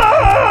get you!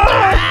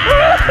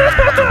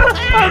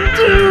 I'm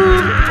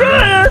doomed!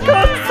 Briar,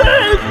 come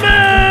save me!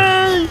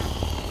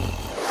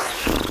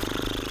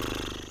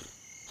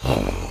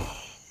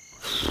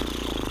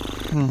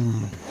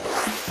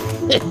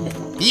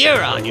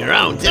 You're on your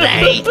own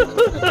today.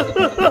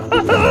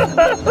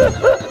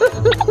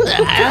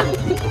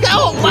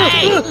 Go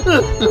away!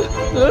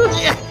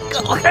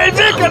 Hey,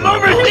 Vic, I'm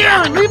over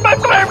here! Leave my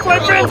firefly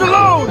friends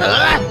alone!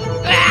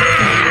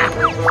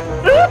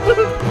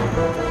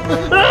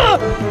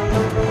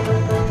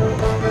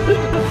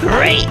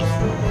 Freeze!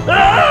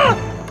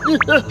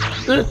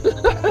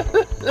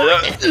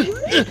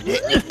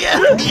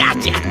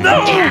 Gotcha!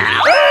 No!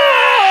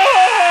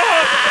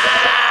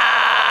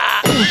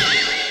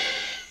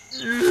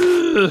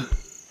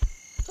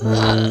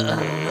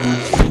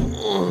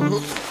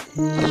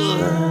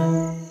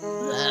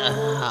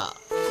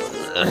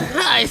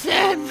 I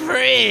said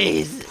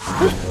freeze!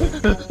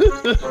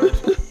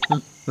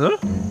 Huh?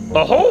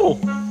 A hole!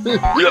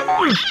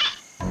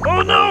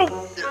 Oh no!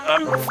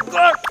 I'm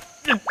stuck!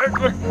 There's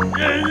nowhere to go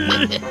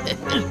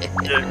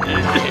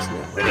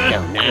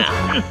now.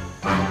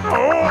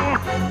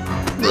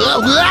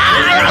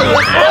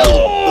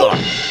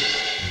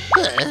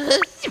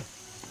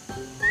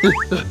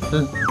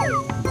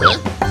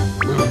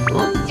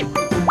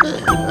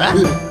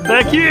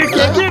 Back here,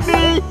 can't get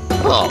me!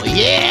 Oh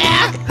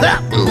yeah!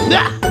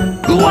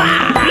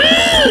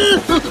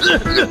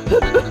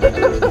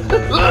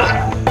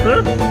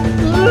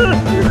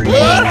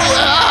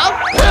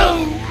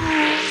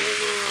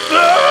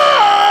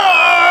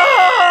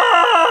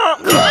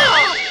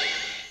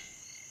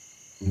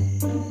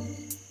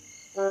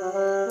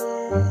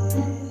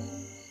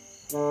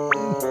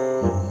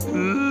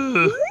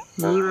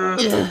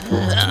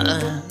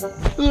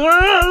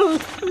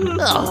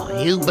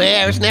 Oh, you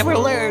bears never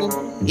learn.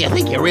 You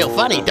think you're real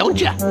funny, don't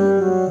you?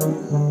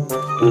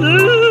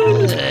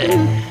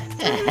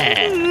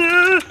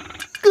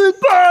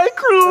 Goodbye,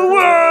 cruel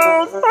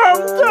world!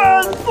 I'm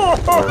done for!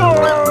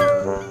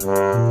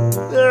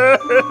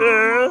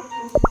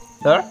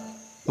 Huh?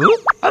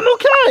 I'm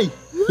okay!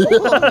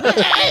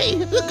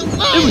 Hey,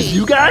 It was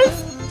you guys?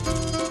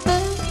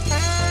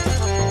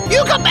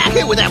 You come back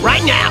here with that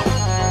right now!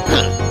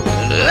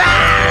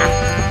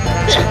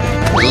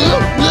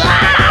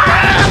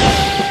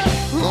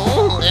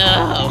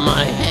 Oh,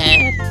 my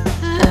head.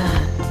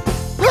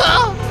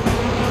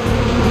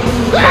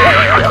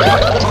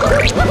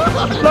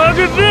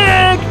 Logger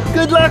Vic!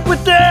 Good luck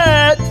with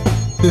that!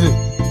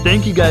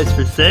 Thank you guys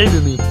for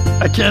saving me.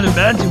 I can't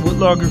imagine what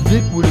Logger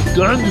Vic would have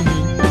done to me.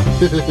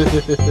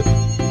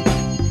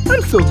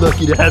 I'm so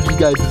lucky to have you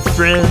guys as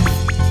friends.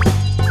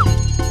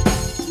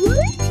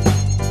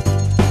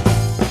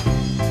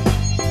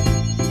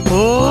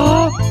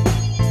 Oh!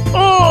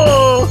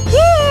 Oh!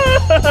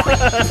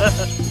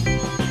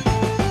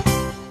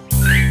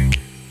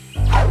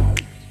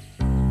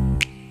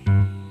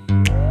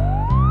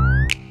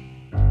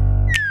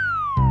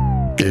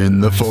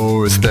 In the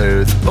forest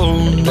there's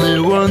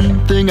only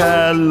one thing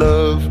I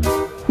love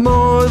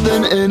more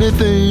than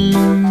anything.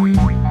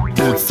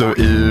 It's so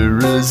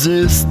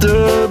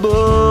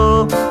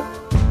irresistible.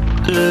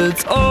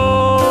 It's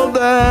all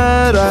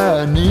that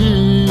I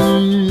need.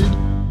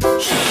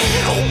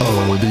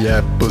 Oh, the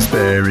apples,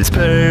 berries,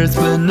 pears,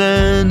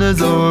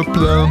 bananas, or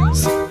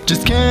plums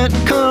just can't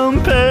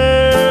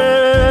compare.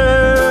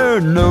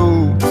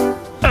 No,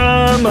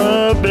 I'm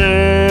a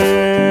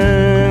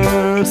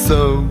bear,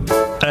 so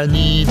I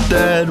need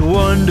that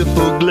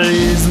wonderful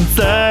glaze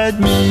inside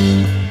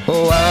me.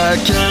 Oh, I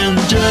can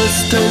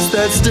just taste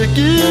that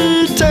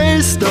sticky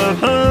taste of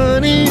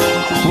honey,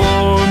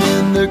 warm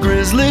in the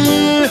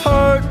grizzly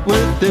heart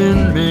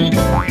within me.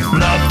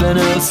 Nothing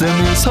else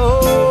in this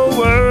whole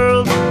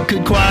world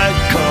could quite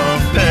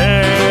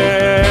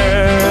compare.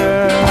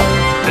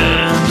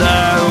 And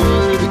I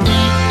would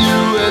eat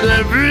you at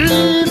every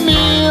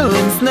meal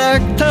and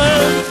snack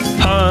time.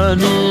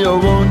 Honey, oh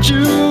won't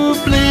you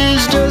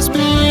please just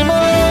be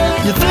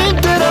mine? You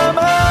think that I'm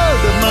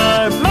out of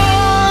my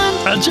mind?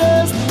 I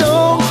just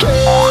don't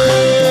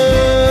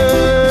care,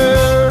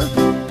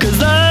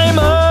 'cause I'm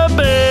a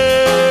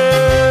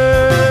bear.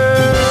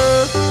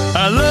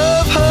 I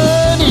love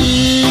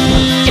honey,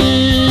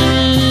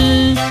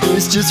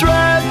 it's just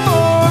right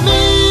for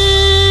me.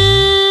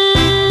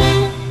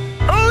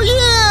 Oh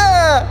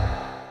yeah!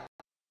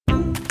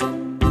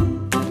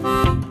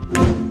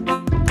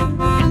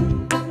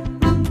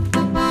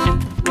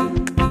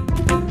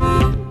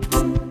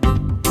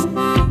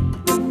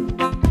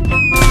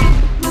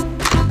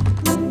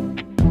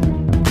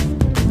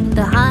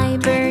 The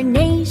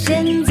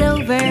hibernation's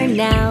over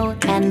now,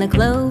 and the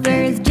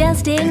clover's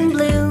just in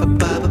bloom.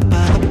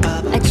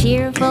 A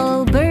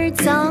cheerful bird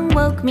song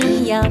woke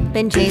me up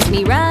and chased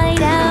me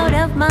right out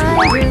of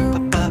my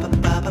room.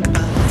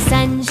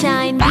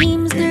 Sunshine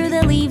beams through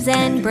the leaves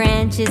and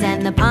branches,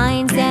 and the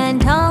pines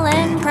stand tall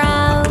and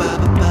proud.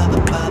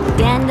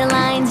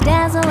 Dandelions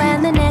dazzle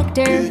and the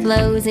nectar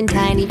flows, in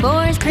tiny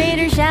forest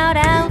critters shout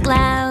out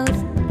loud.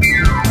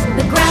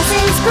 The grass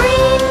is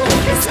green,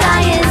 the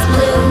sky is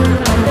blue,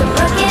 the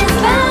brook is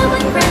found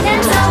with friends,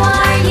 and so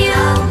are you.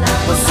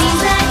 We'll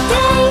seize that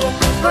day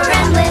for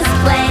endless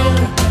play,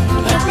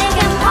 picnic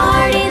and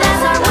party,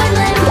 that's our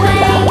woodland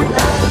way.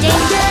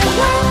 Danger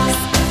lurks,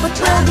 but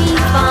we'll be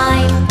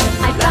fine.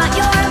 I've got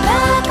your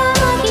back, I'm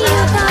lucky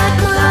you've got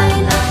mine.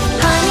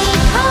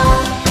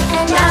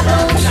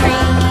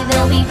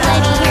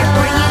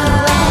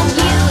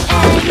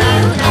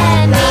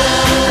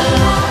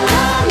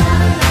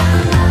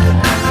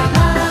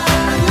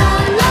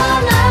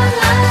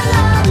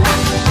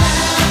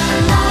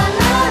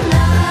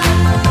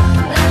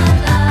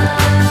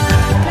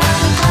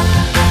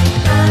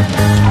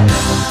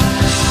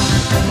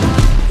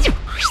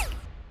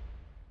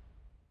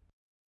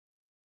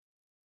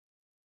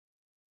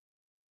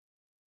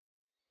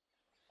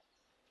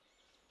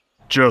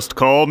 Just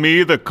call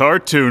me the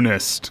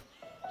cartoonist.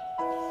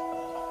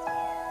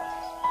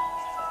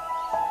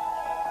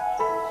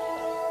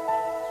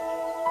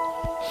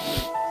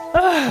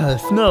 Ah,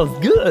 smells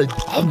good.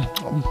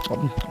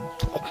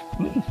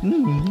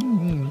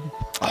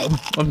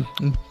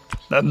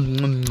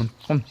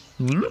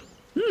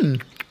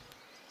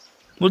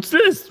 What's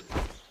this?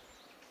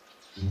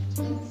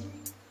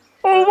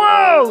 Oh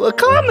wow, a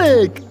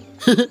comic!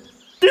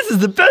 This is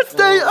the best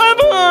day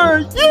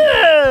ever!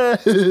 Yeah!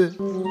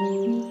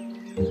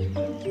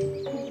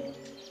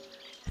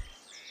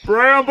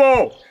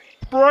 Bramble!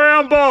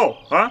 Bramble!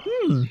 Huh?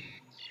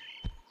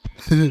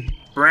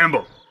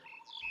 Bramble.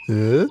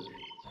 Huh?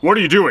 What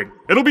are you doing?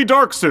 It'll be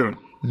dark soon.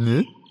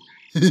 Huh?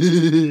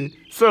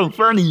 So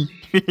funny.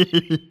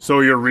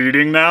 So you're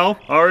reading now,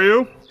 are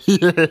you?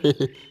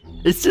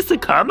 It's just a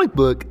comic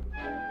book.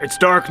 It's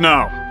dark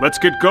now. Let's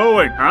get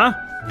going, huh?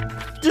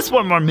 Just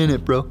one more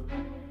minute, bro.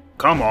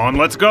 Come on,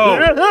 let's go.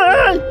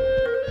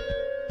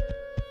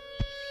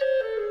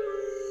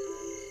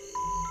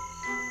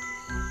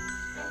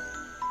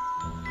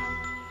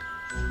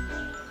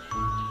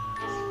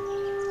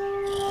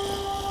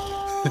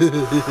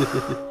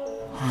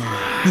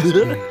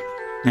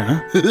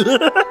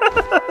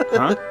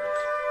 Huh?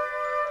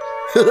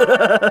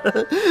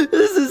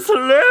 This is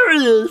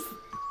hilarious.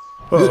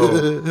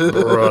 Oh,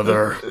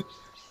 brother.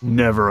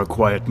 Never a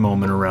quiet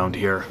moment around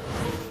here.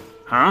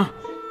 Huh?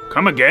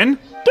 Come again?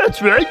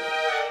 That's right.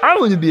 I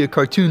want to be a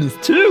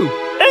cartoonist too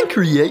and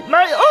create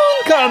my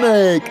own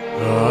comic.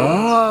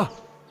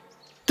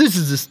 This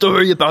is a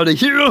story about a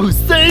hero who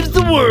saves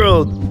the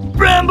world.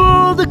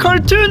 Bramble the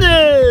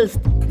cartoonist.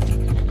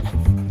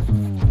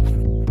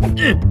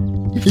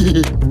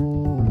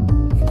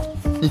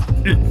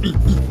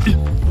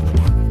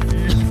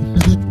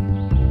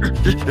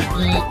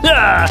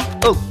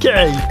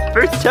 Okay,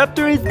 first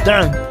chapter is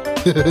done.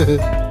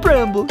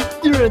 Bramble,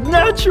 you're a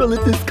natural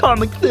at this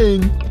comic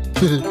thing.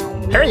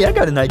 Hey, I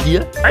got an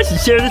idea. I should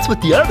share this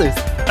with the others.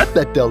 I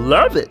bet they'll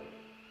love it.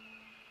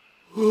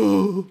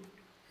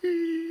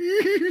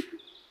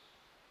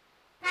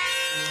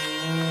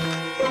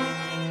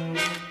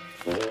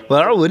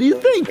 Well, what do you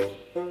think?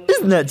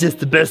 Isn't that just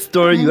the best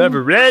story you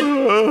ever read?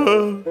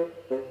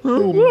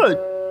 What?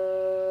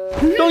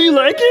 Don't you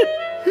like it?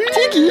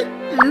 Tiki,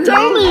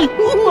 tell me!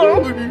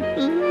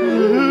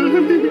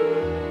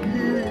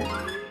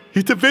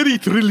 It's a very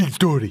thrilling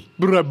story.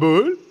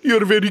 Bramble,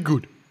 you're very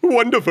good.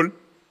 Wonderful.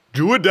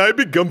 You and I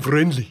become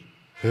friendly.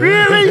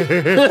 Really?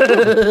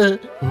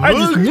 I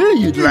just knew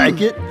you'd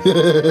like it.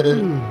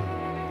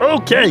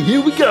 Okay,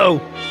 here we go.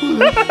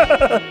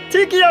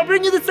 Tiki, I'll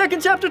bring you the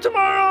second chapter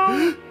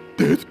tomorrow.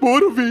 There's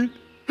more of it.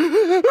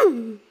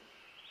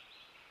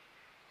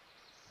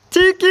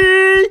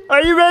 Tiki,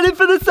 are you ready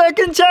for the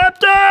second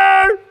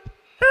chapter?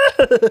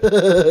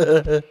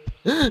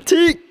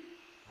 Tiki.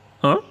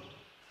 Huh?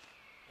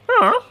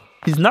 Huh?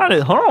 He's not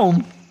at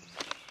home.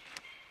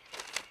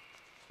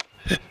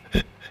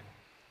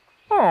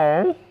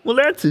 Oh, well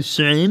that's a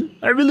shame.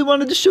 I really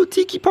wanted to show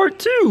Tiki part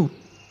 2.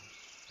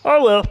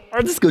 Oh well,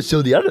 I'll just go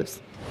show the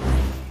others.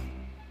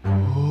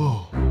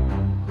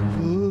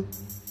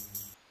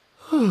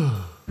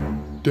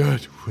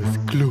 That was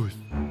close.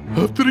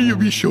 After you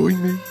be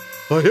showing me,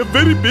 I have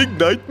very big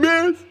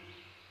nightmares.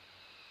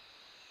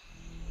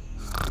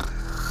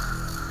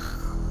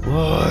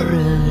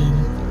 Warren.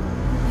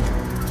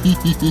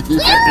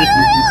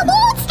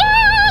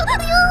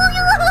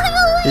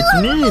 It's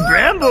me,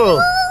 Bramble.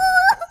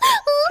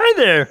 Hi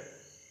there.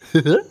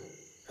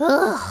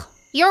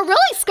 You're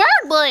really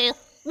scared, boy.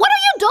 What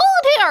are you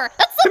doing here?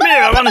 Come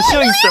here, I want to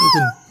show you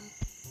something.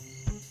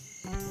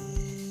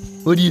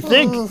 What do you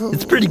think?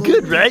 It's pretty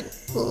good, right?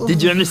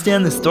 Did you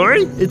understand the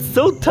story? It's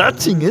so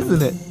touching,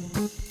 isn't it?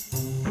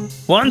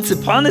 Once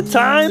upon a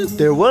time,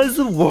 there was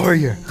a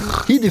warrior.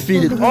 He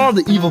defeated all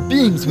the evil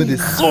beings with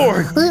his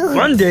sword.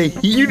 One day,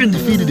 he even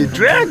defeated a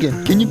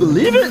dragon. Can you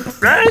believe it?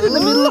 Right in the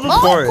middle of a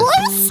forest.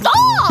 Please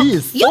stop! He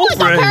is so you don't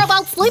brave. care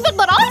about sleeping,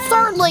 but I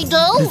certainly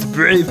do. This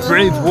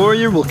brave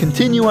warrior will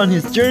continue on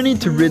his journey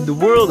to rid the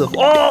world of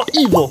all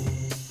evil.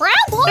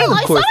 Bramble, And of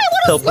I course, said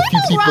I help want a few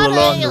to sleep people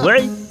along the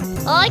way.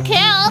 I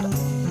can't.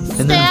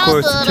 And then, of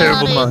course, a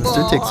terrible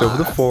monster takes over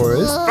the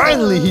forest.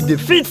 Finally, he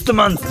defeats the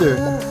monster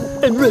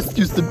and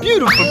rescues the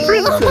beautiful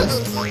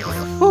princess.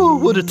 Oh,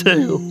 what a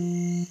tale.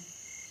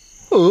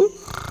 Oh.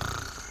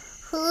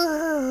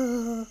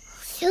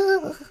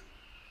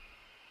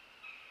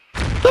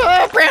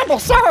 Bramble,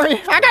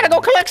 sorry. I gotta go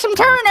collect some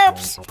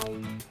turnips.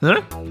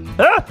 Huh?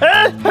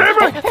 Hey,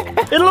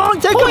 Herbert! It'll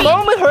only take a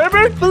moment,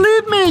 Herbert.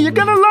 Believe me, you're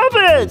gonna love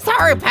it.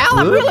 Sorry, pal.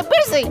 I'm really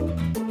busy.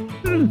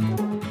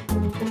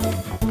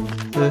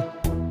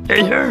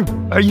 Hey, Herb,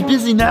 are you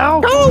busy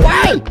now? Go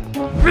away!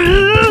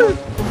 Please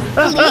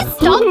stop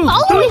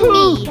following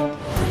me.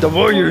 The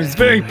warrior is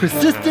very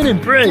persistent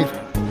and brave.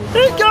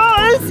 Hey,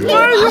 guys!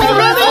 Why are you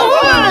running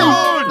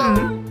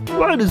away?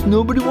 Why does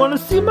nobody want to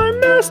see my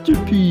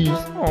masterpiece?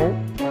 Oh,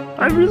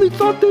 I really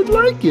thought they'd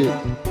like it.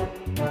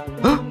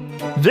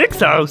 Vic's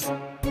house?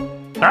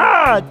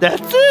 Ah,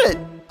 that's it!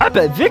 I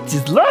bet Vic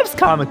just loves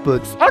comic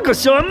books. I'll go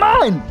show him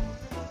mine.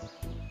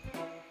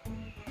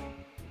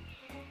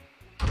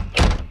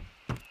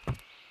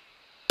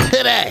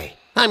 Today,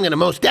 I'm gonna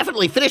most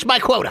definitely finish my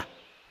quota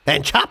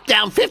and chop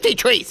down 50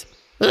 trees.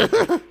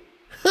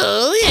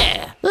 Oh,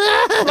 yeah.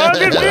 Look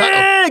at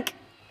Vic!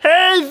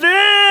 Hey,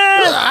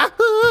 Vic!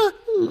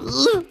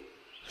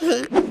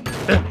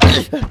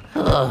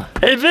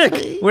 Hey,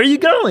 Vic, where are you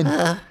going?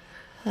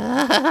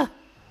 Huh?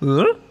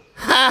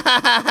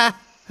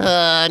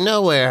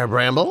 Nowhere,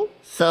 Bramble.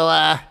 So,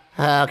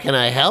 how can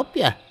I help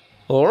you?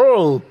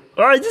 Oh,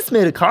 I just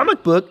made a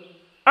comic book.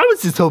 I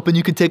was just hoping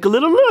you could take a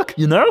little look,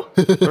 you know?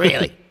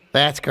 Really?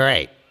 That's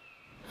great.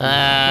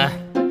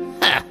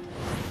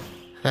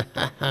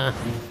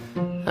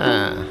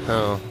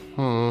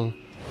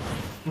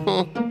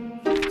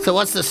 So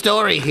what's the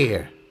story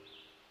here?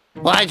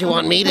 Why'd you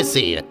want me to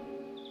see it?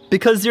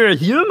 Because you're a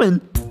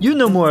human, you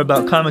know more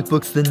about comic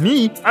books than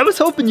me. I was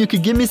hoping you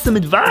could give me some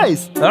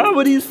advice.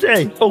 What do you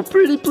say? Oh,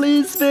 pretty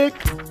please, Vic?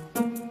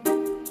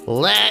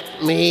 Let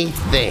me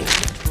think.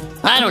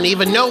 I don't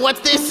even know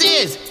what this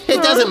is.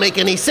 It doesn't make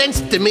any sense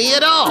to me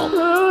at all.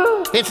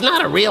 It's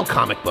not a real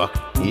comic book.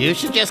 You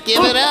should just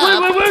give it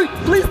up. Wait.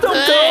 Please don't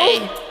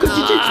go. Could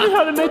you teach me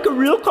how to make a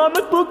real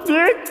comic book,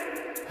 Vic?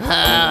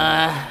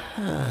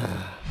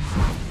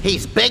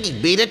 He's begging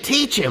me to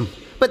teach him,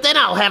 but then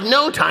I'll have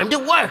no time to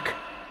work.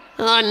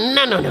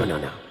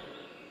 No.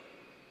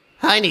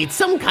 I need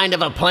some kind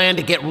of a plan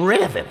to get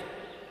rid of him.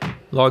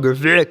 Logger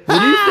Vic,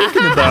 what are you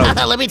thinking about?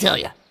 Let me tell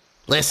you.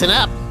 Listen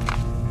up.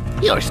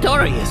 Your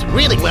story is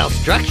really well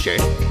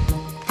structured.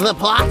 The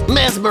plot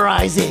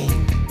mesmerizing.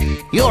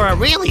 You're a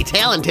really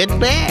talented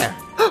bear.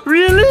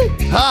 Really?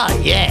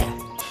 Oh, yeah.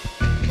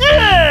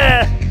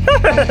 Yeah!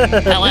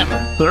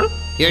 However,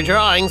 your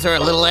drawings are a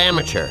little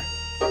amateur.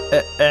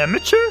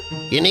 Amateur?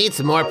 You need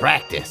some more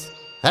practice,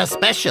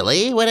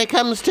 especially when it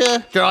comes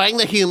to drawing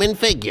the human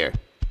figure.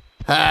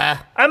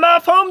 I'm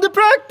off home to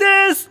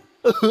practice!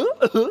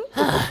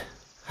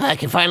 I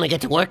can finally get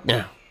to work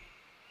now.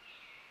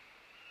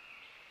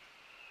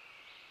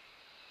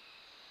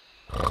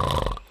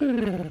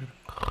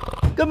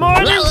 Good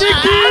morning,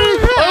 Dickie!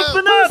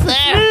 Open up!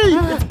 There? It's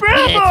me! It's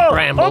Bramble! It's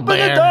Bramble Open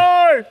Bear. the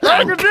door!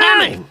 I'm Logger Vic,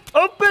 coming!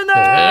 open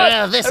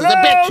up! This is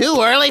a bit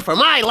too early for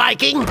my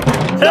liking.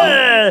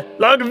 Hey,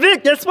 Logger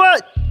Vic, guess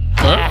what?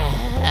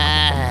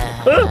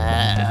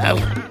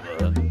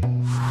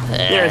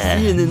 Yeah,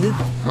 see, and then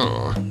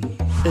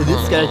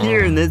this guy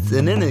here, and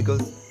then it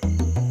goes.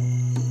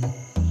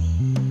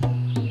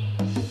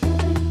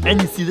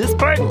 And you see this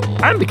part?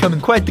 I'm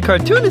becoming quite the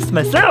cartoonist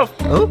myself.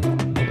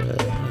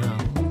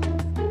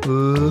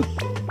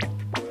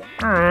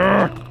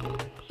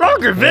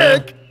 Logger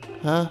Vic!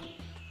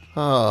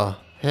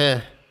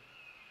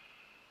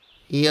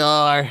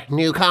 Your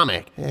new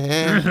comic.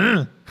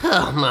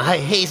 Oh my,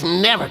 he's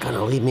never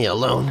gonna leave me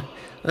alone.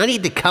 I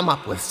need to come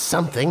up with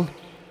something.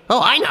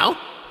 Oh, I know.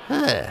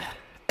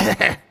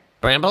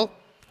 Bramble?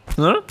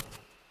 Huh?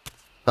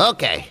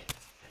 Okay.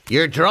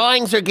 Your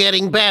drawings are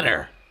getting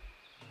better.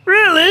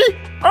 Really?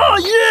 Oh,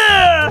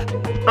 yeah!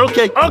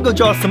 Okay, I'll go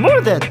draw some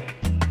more then.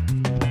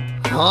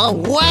 Oh,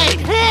 wait,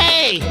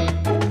 hey!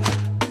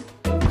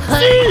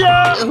 See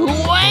ya!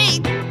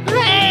 Wait,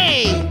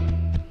 hey!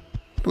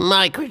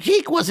 My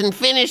critique wasn't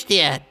finished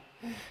yet.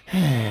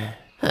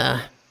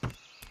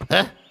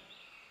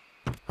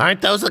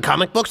 Aren't those the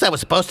comic books I was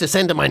supposed to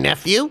send to my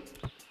nephew?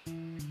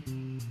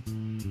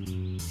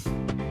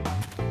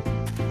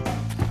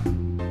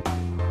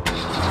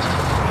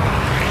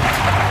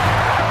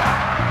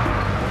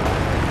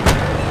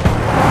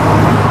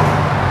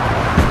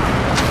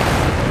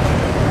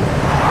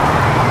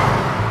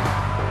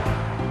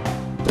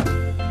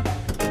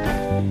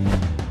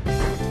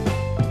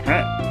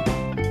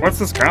 What's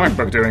this comic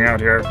book doing out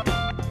here?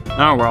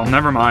 Oh well,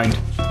 never mind.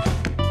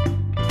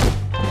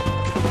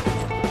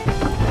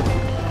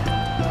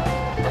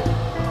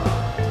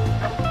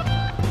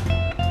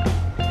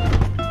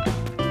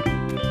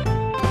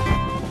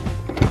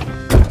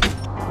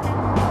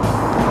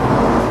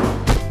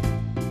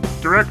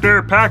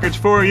 Director, package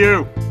for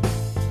you.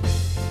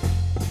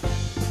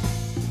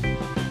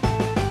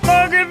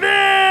 Logger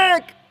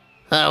Vic!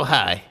 Oh,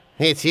 hi.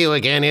 It's you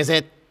again, is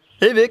it?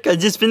 Hey Vic, I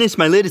just finished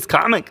my latest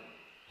comic.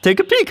 Take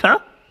a peek, huh?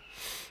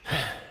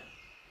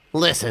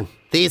 Listen,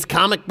 these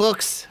comic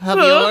books of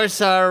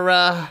yours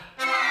are,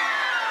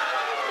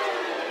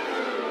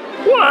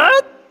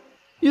 What?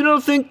 You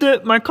don't think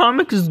that my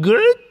comic is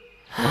good?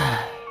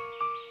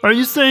 Are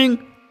you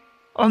saying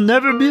I'll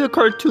never be a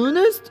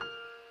cartoonist?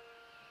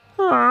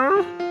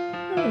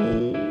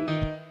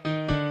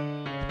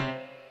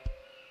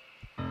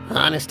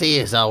 Honesty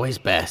is always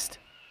best.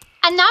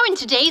 And now in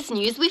today's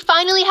news, we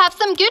finally have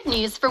some good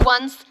news for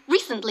once.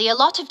 Recently, a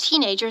lot of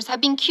teenagers have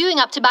been queuing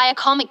up to buy a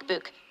comic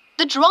book.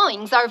 The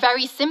drawings are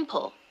very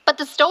simple, but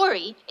the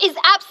story is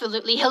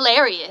absolutely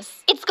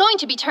hilarious. It's going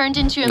to be turned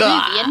into a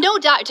movie, and no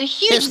doubt a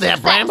huge Is that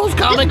success. Bramble's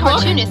comic This book?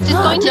 cartoonist is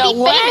going to No be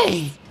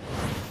way!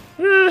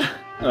 famous.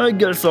 I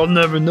guess I'll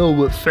never know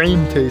what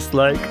fame tastes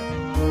like.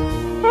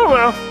 Oh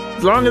well,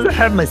 As long as I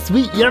have my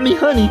sweet, yummy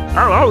honey,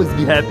 I'll always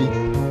be happy.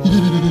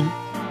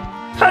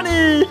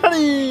 Honey,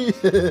 honey!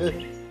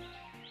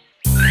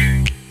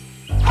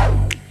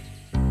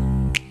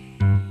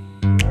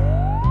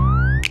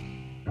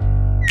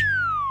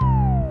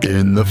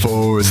 In the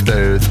forest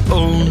there's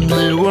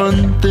only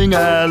one thing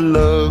I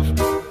love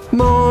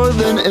more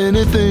than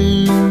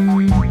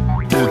anything.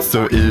 It's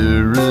so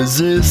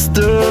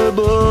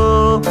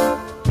irresistible.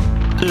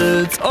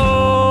 It's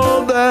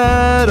all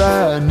that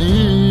I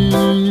need.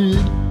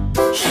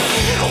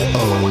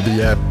 Oh,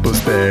 the apples,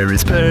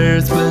 berries,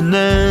 pears,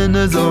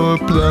 bananas, or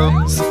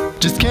plums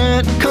just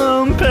can't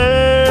compare.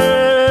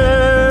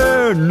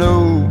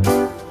 No,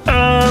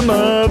 I'm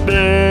a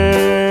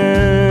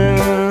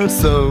bear,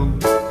 so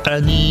I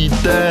need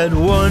that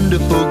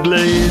wonderful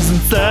glaze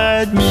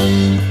inside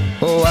me.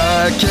 Oh,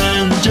 I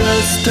can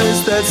just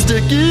taste that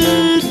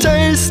sticky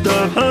taste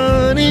of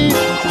honey,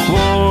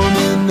 warm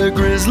in the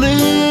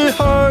grizzly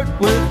heart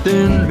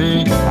within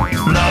me.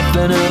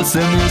 Nothing else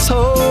in this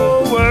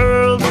whole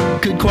world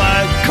could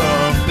quite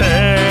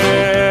compare.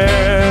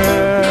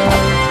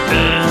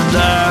 And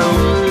I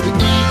would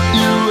eat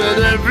you at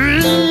every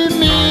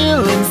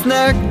meal and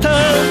snack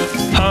time.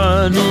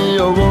 Honey,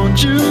 oh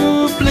won't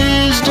you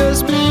please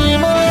just be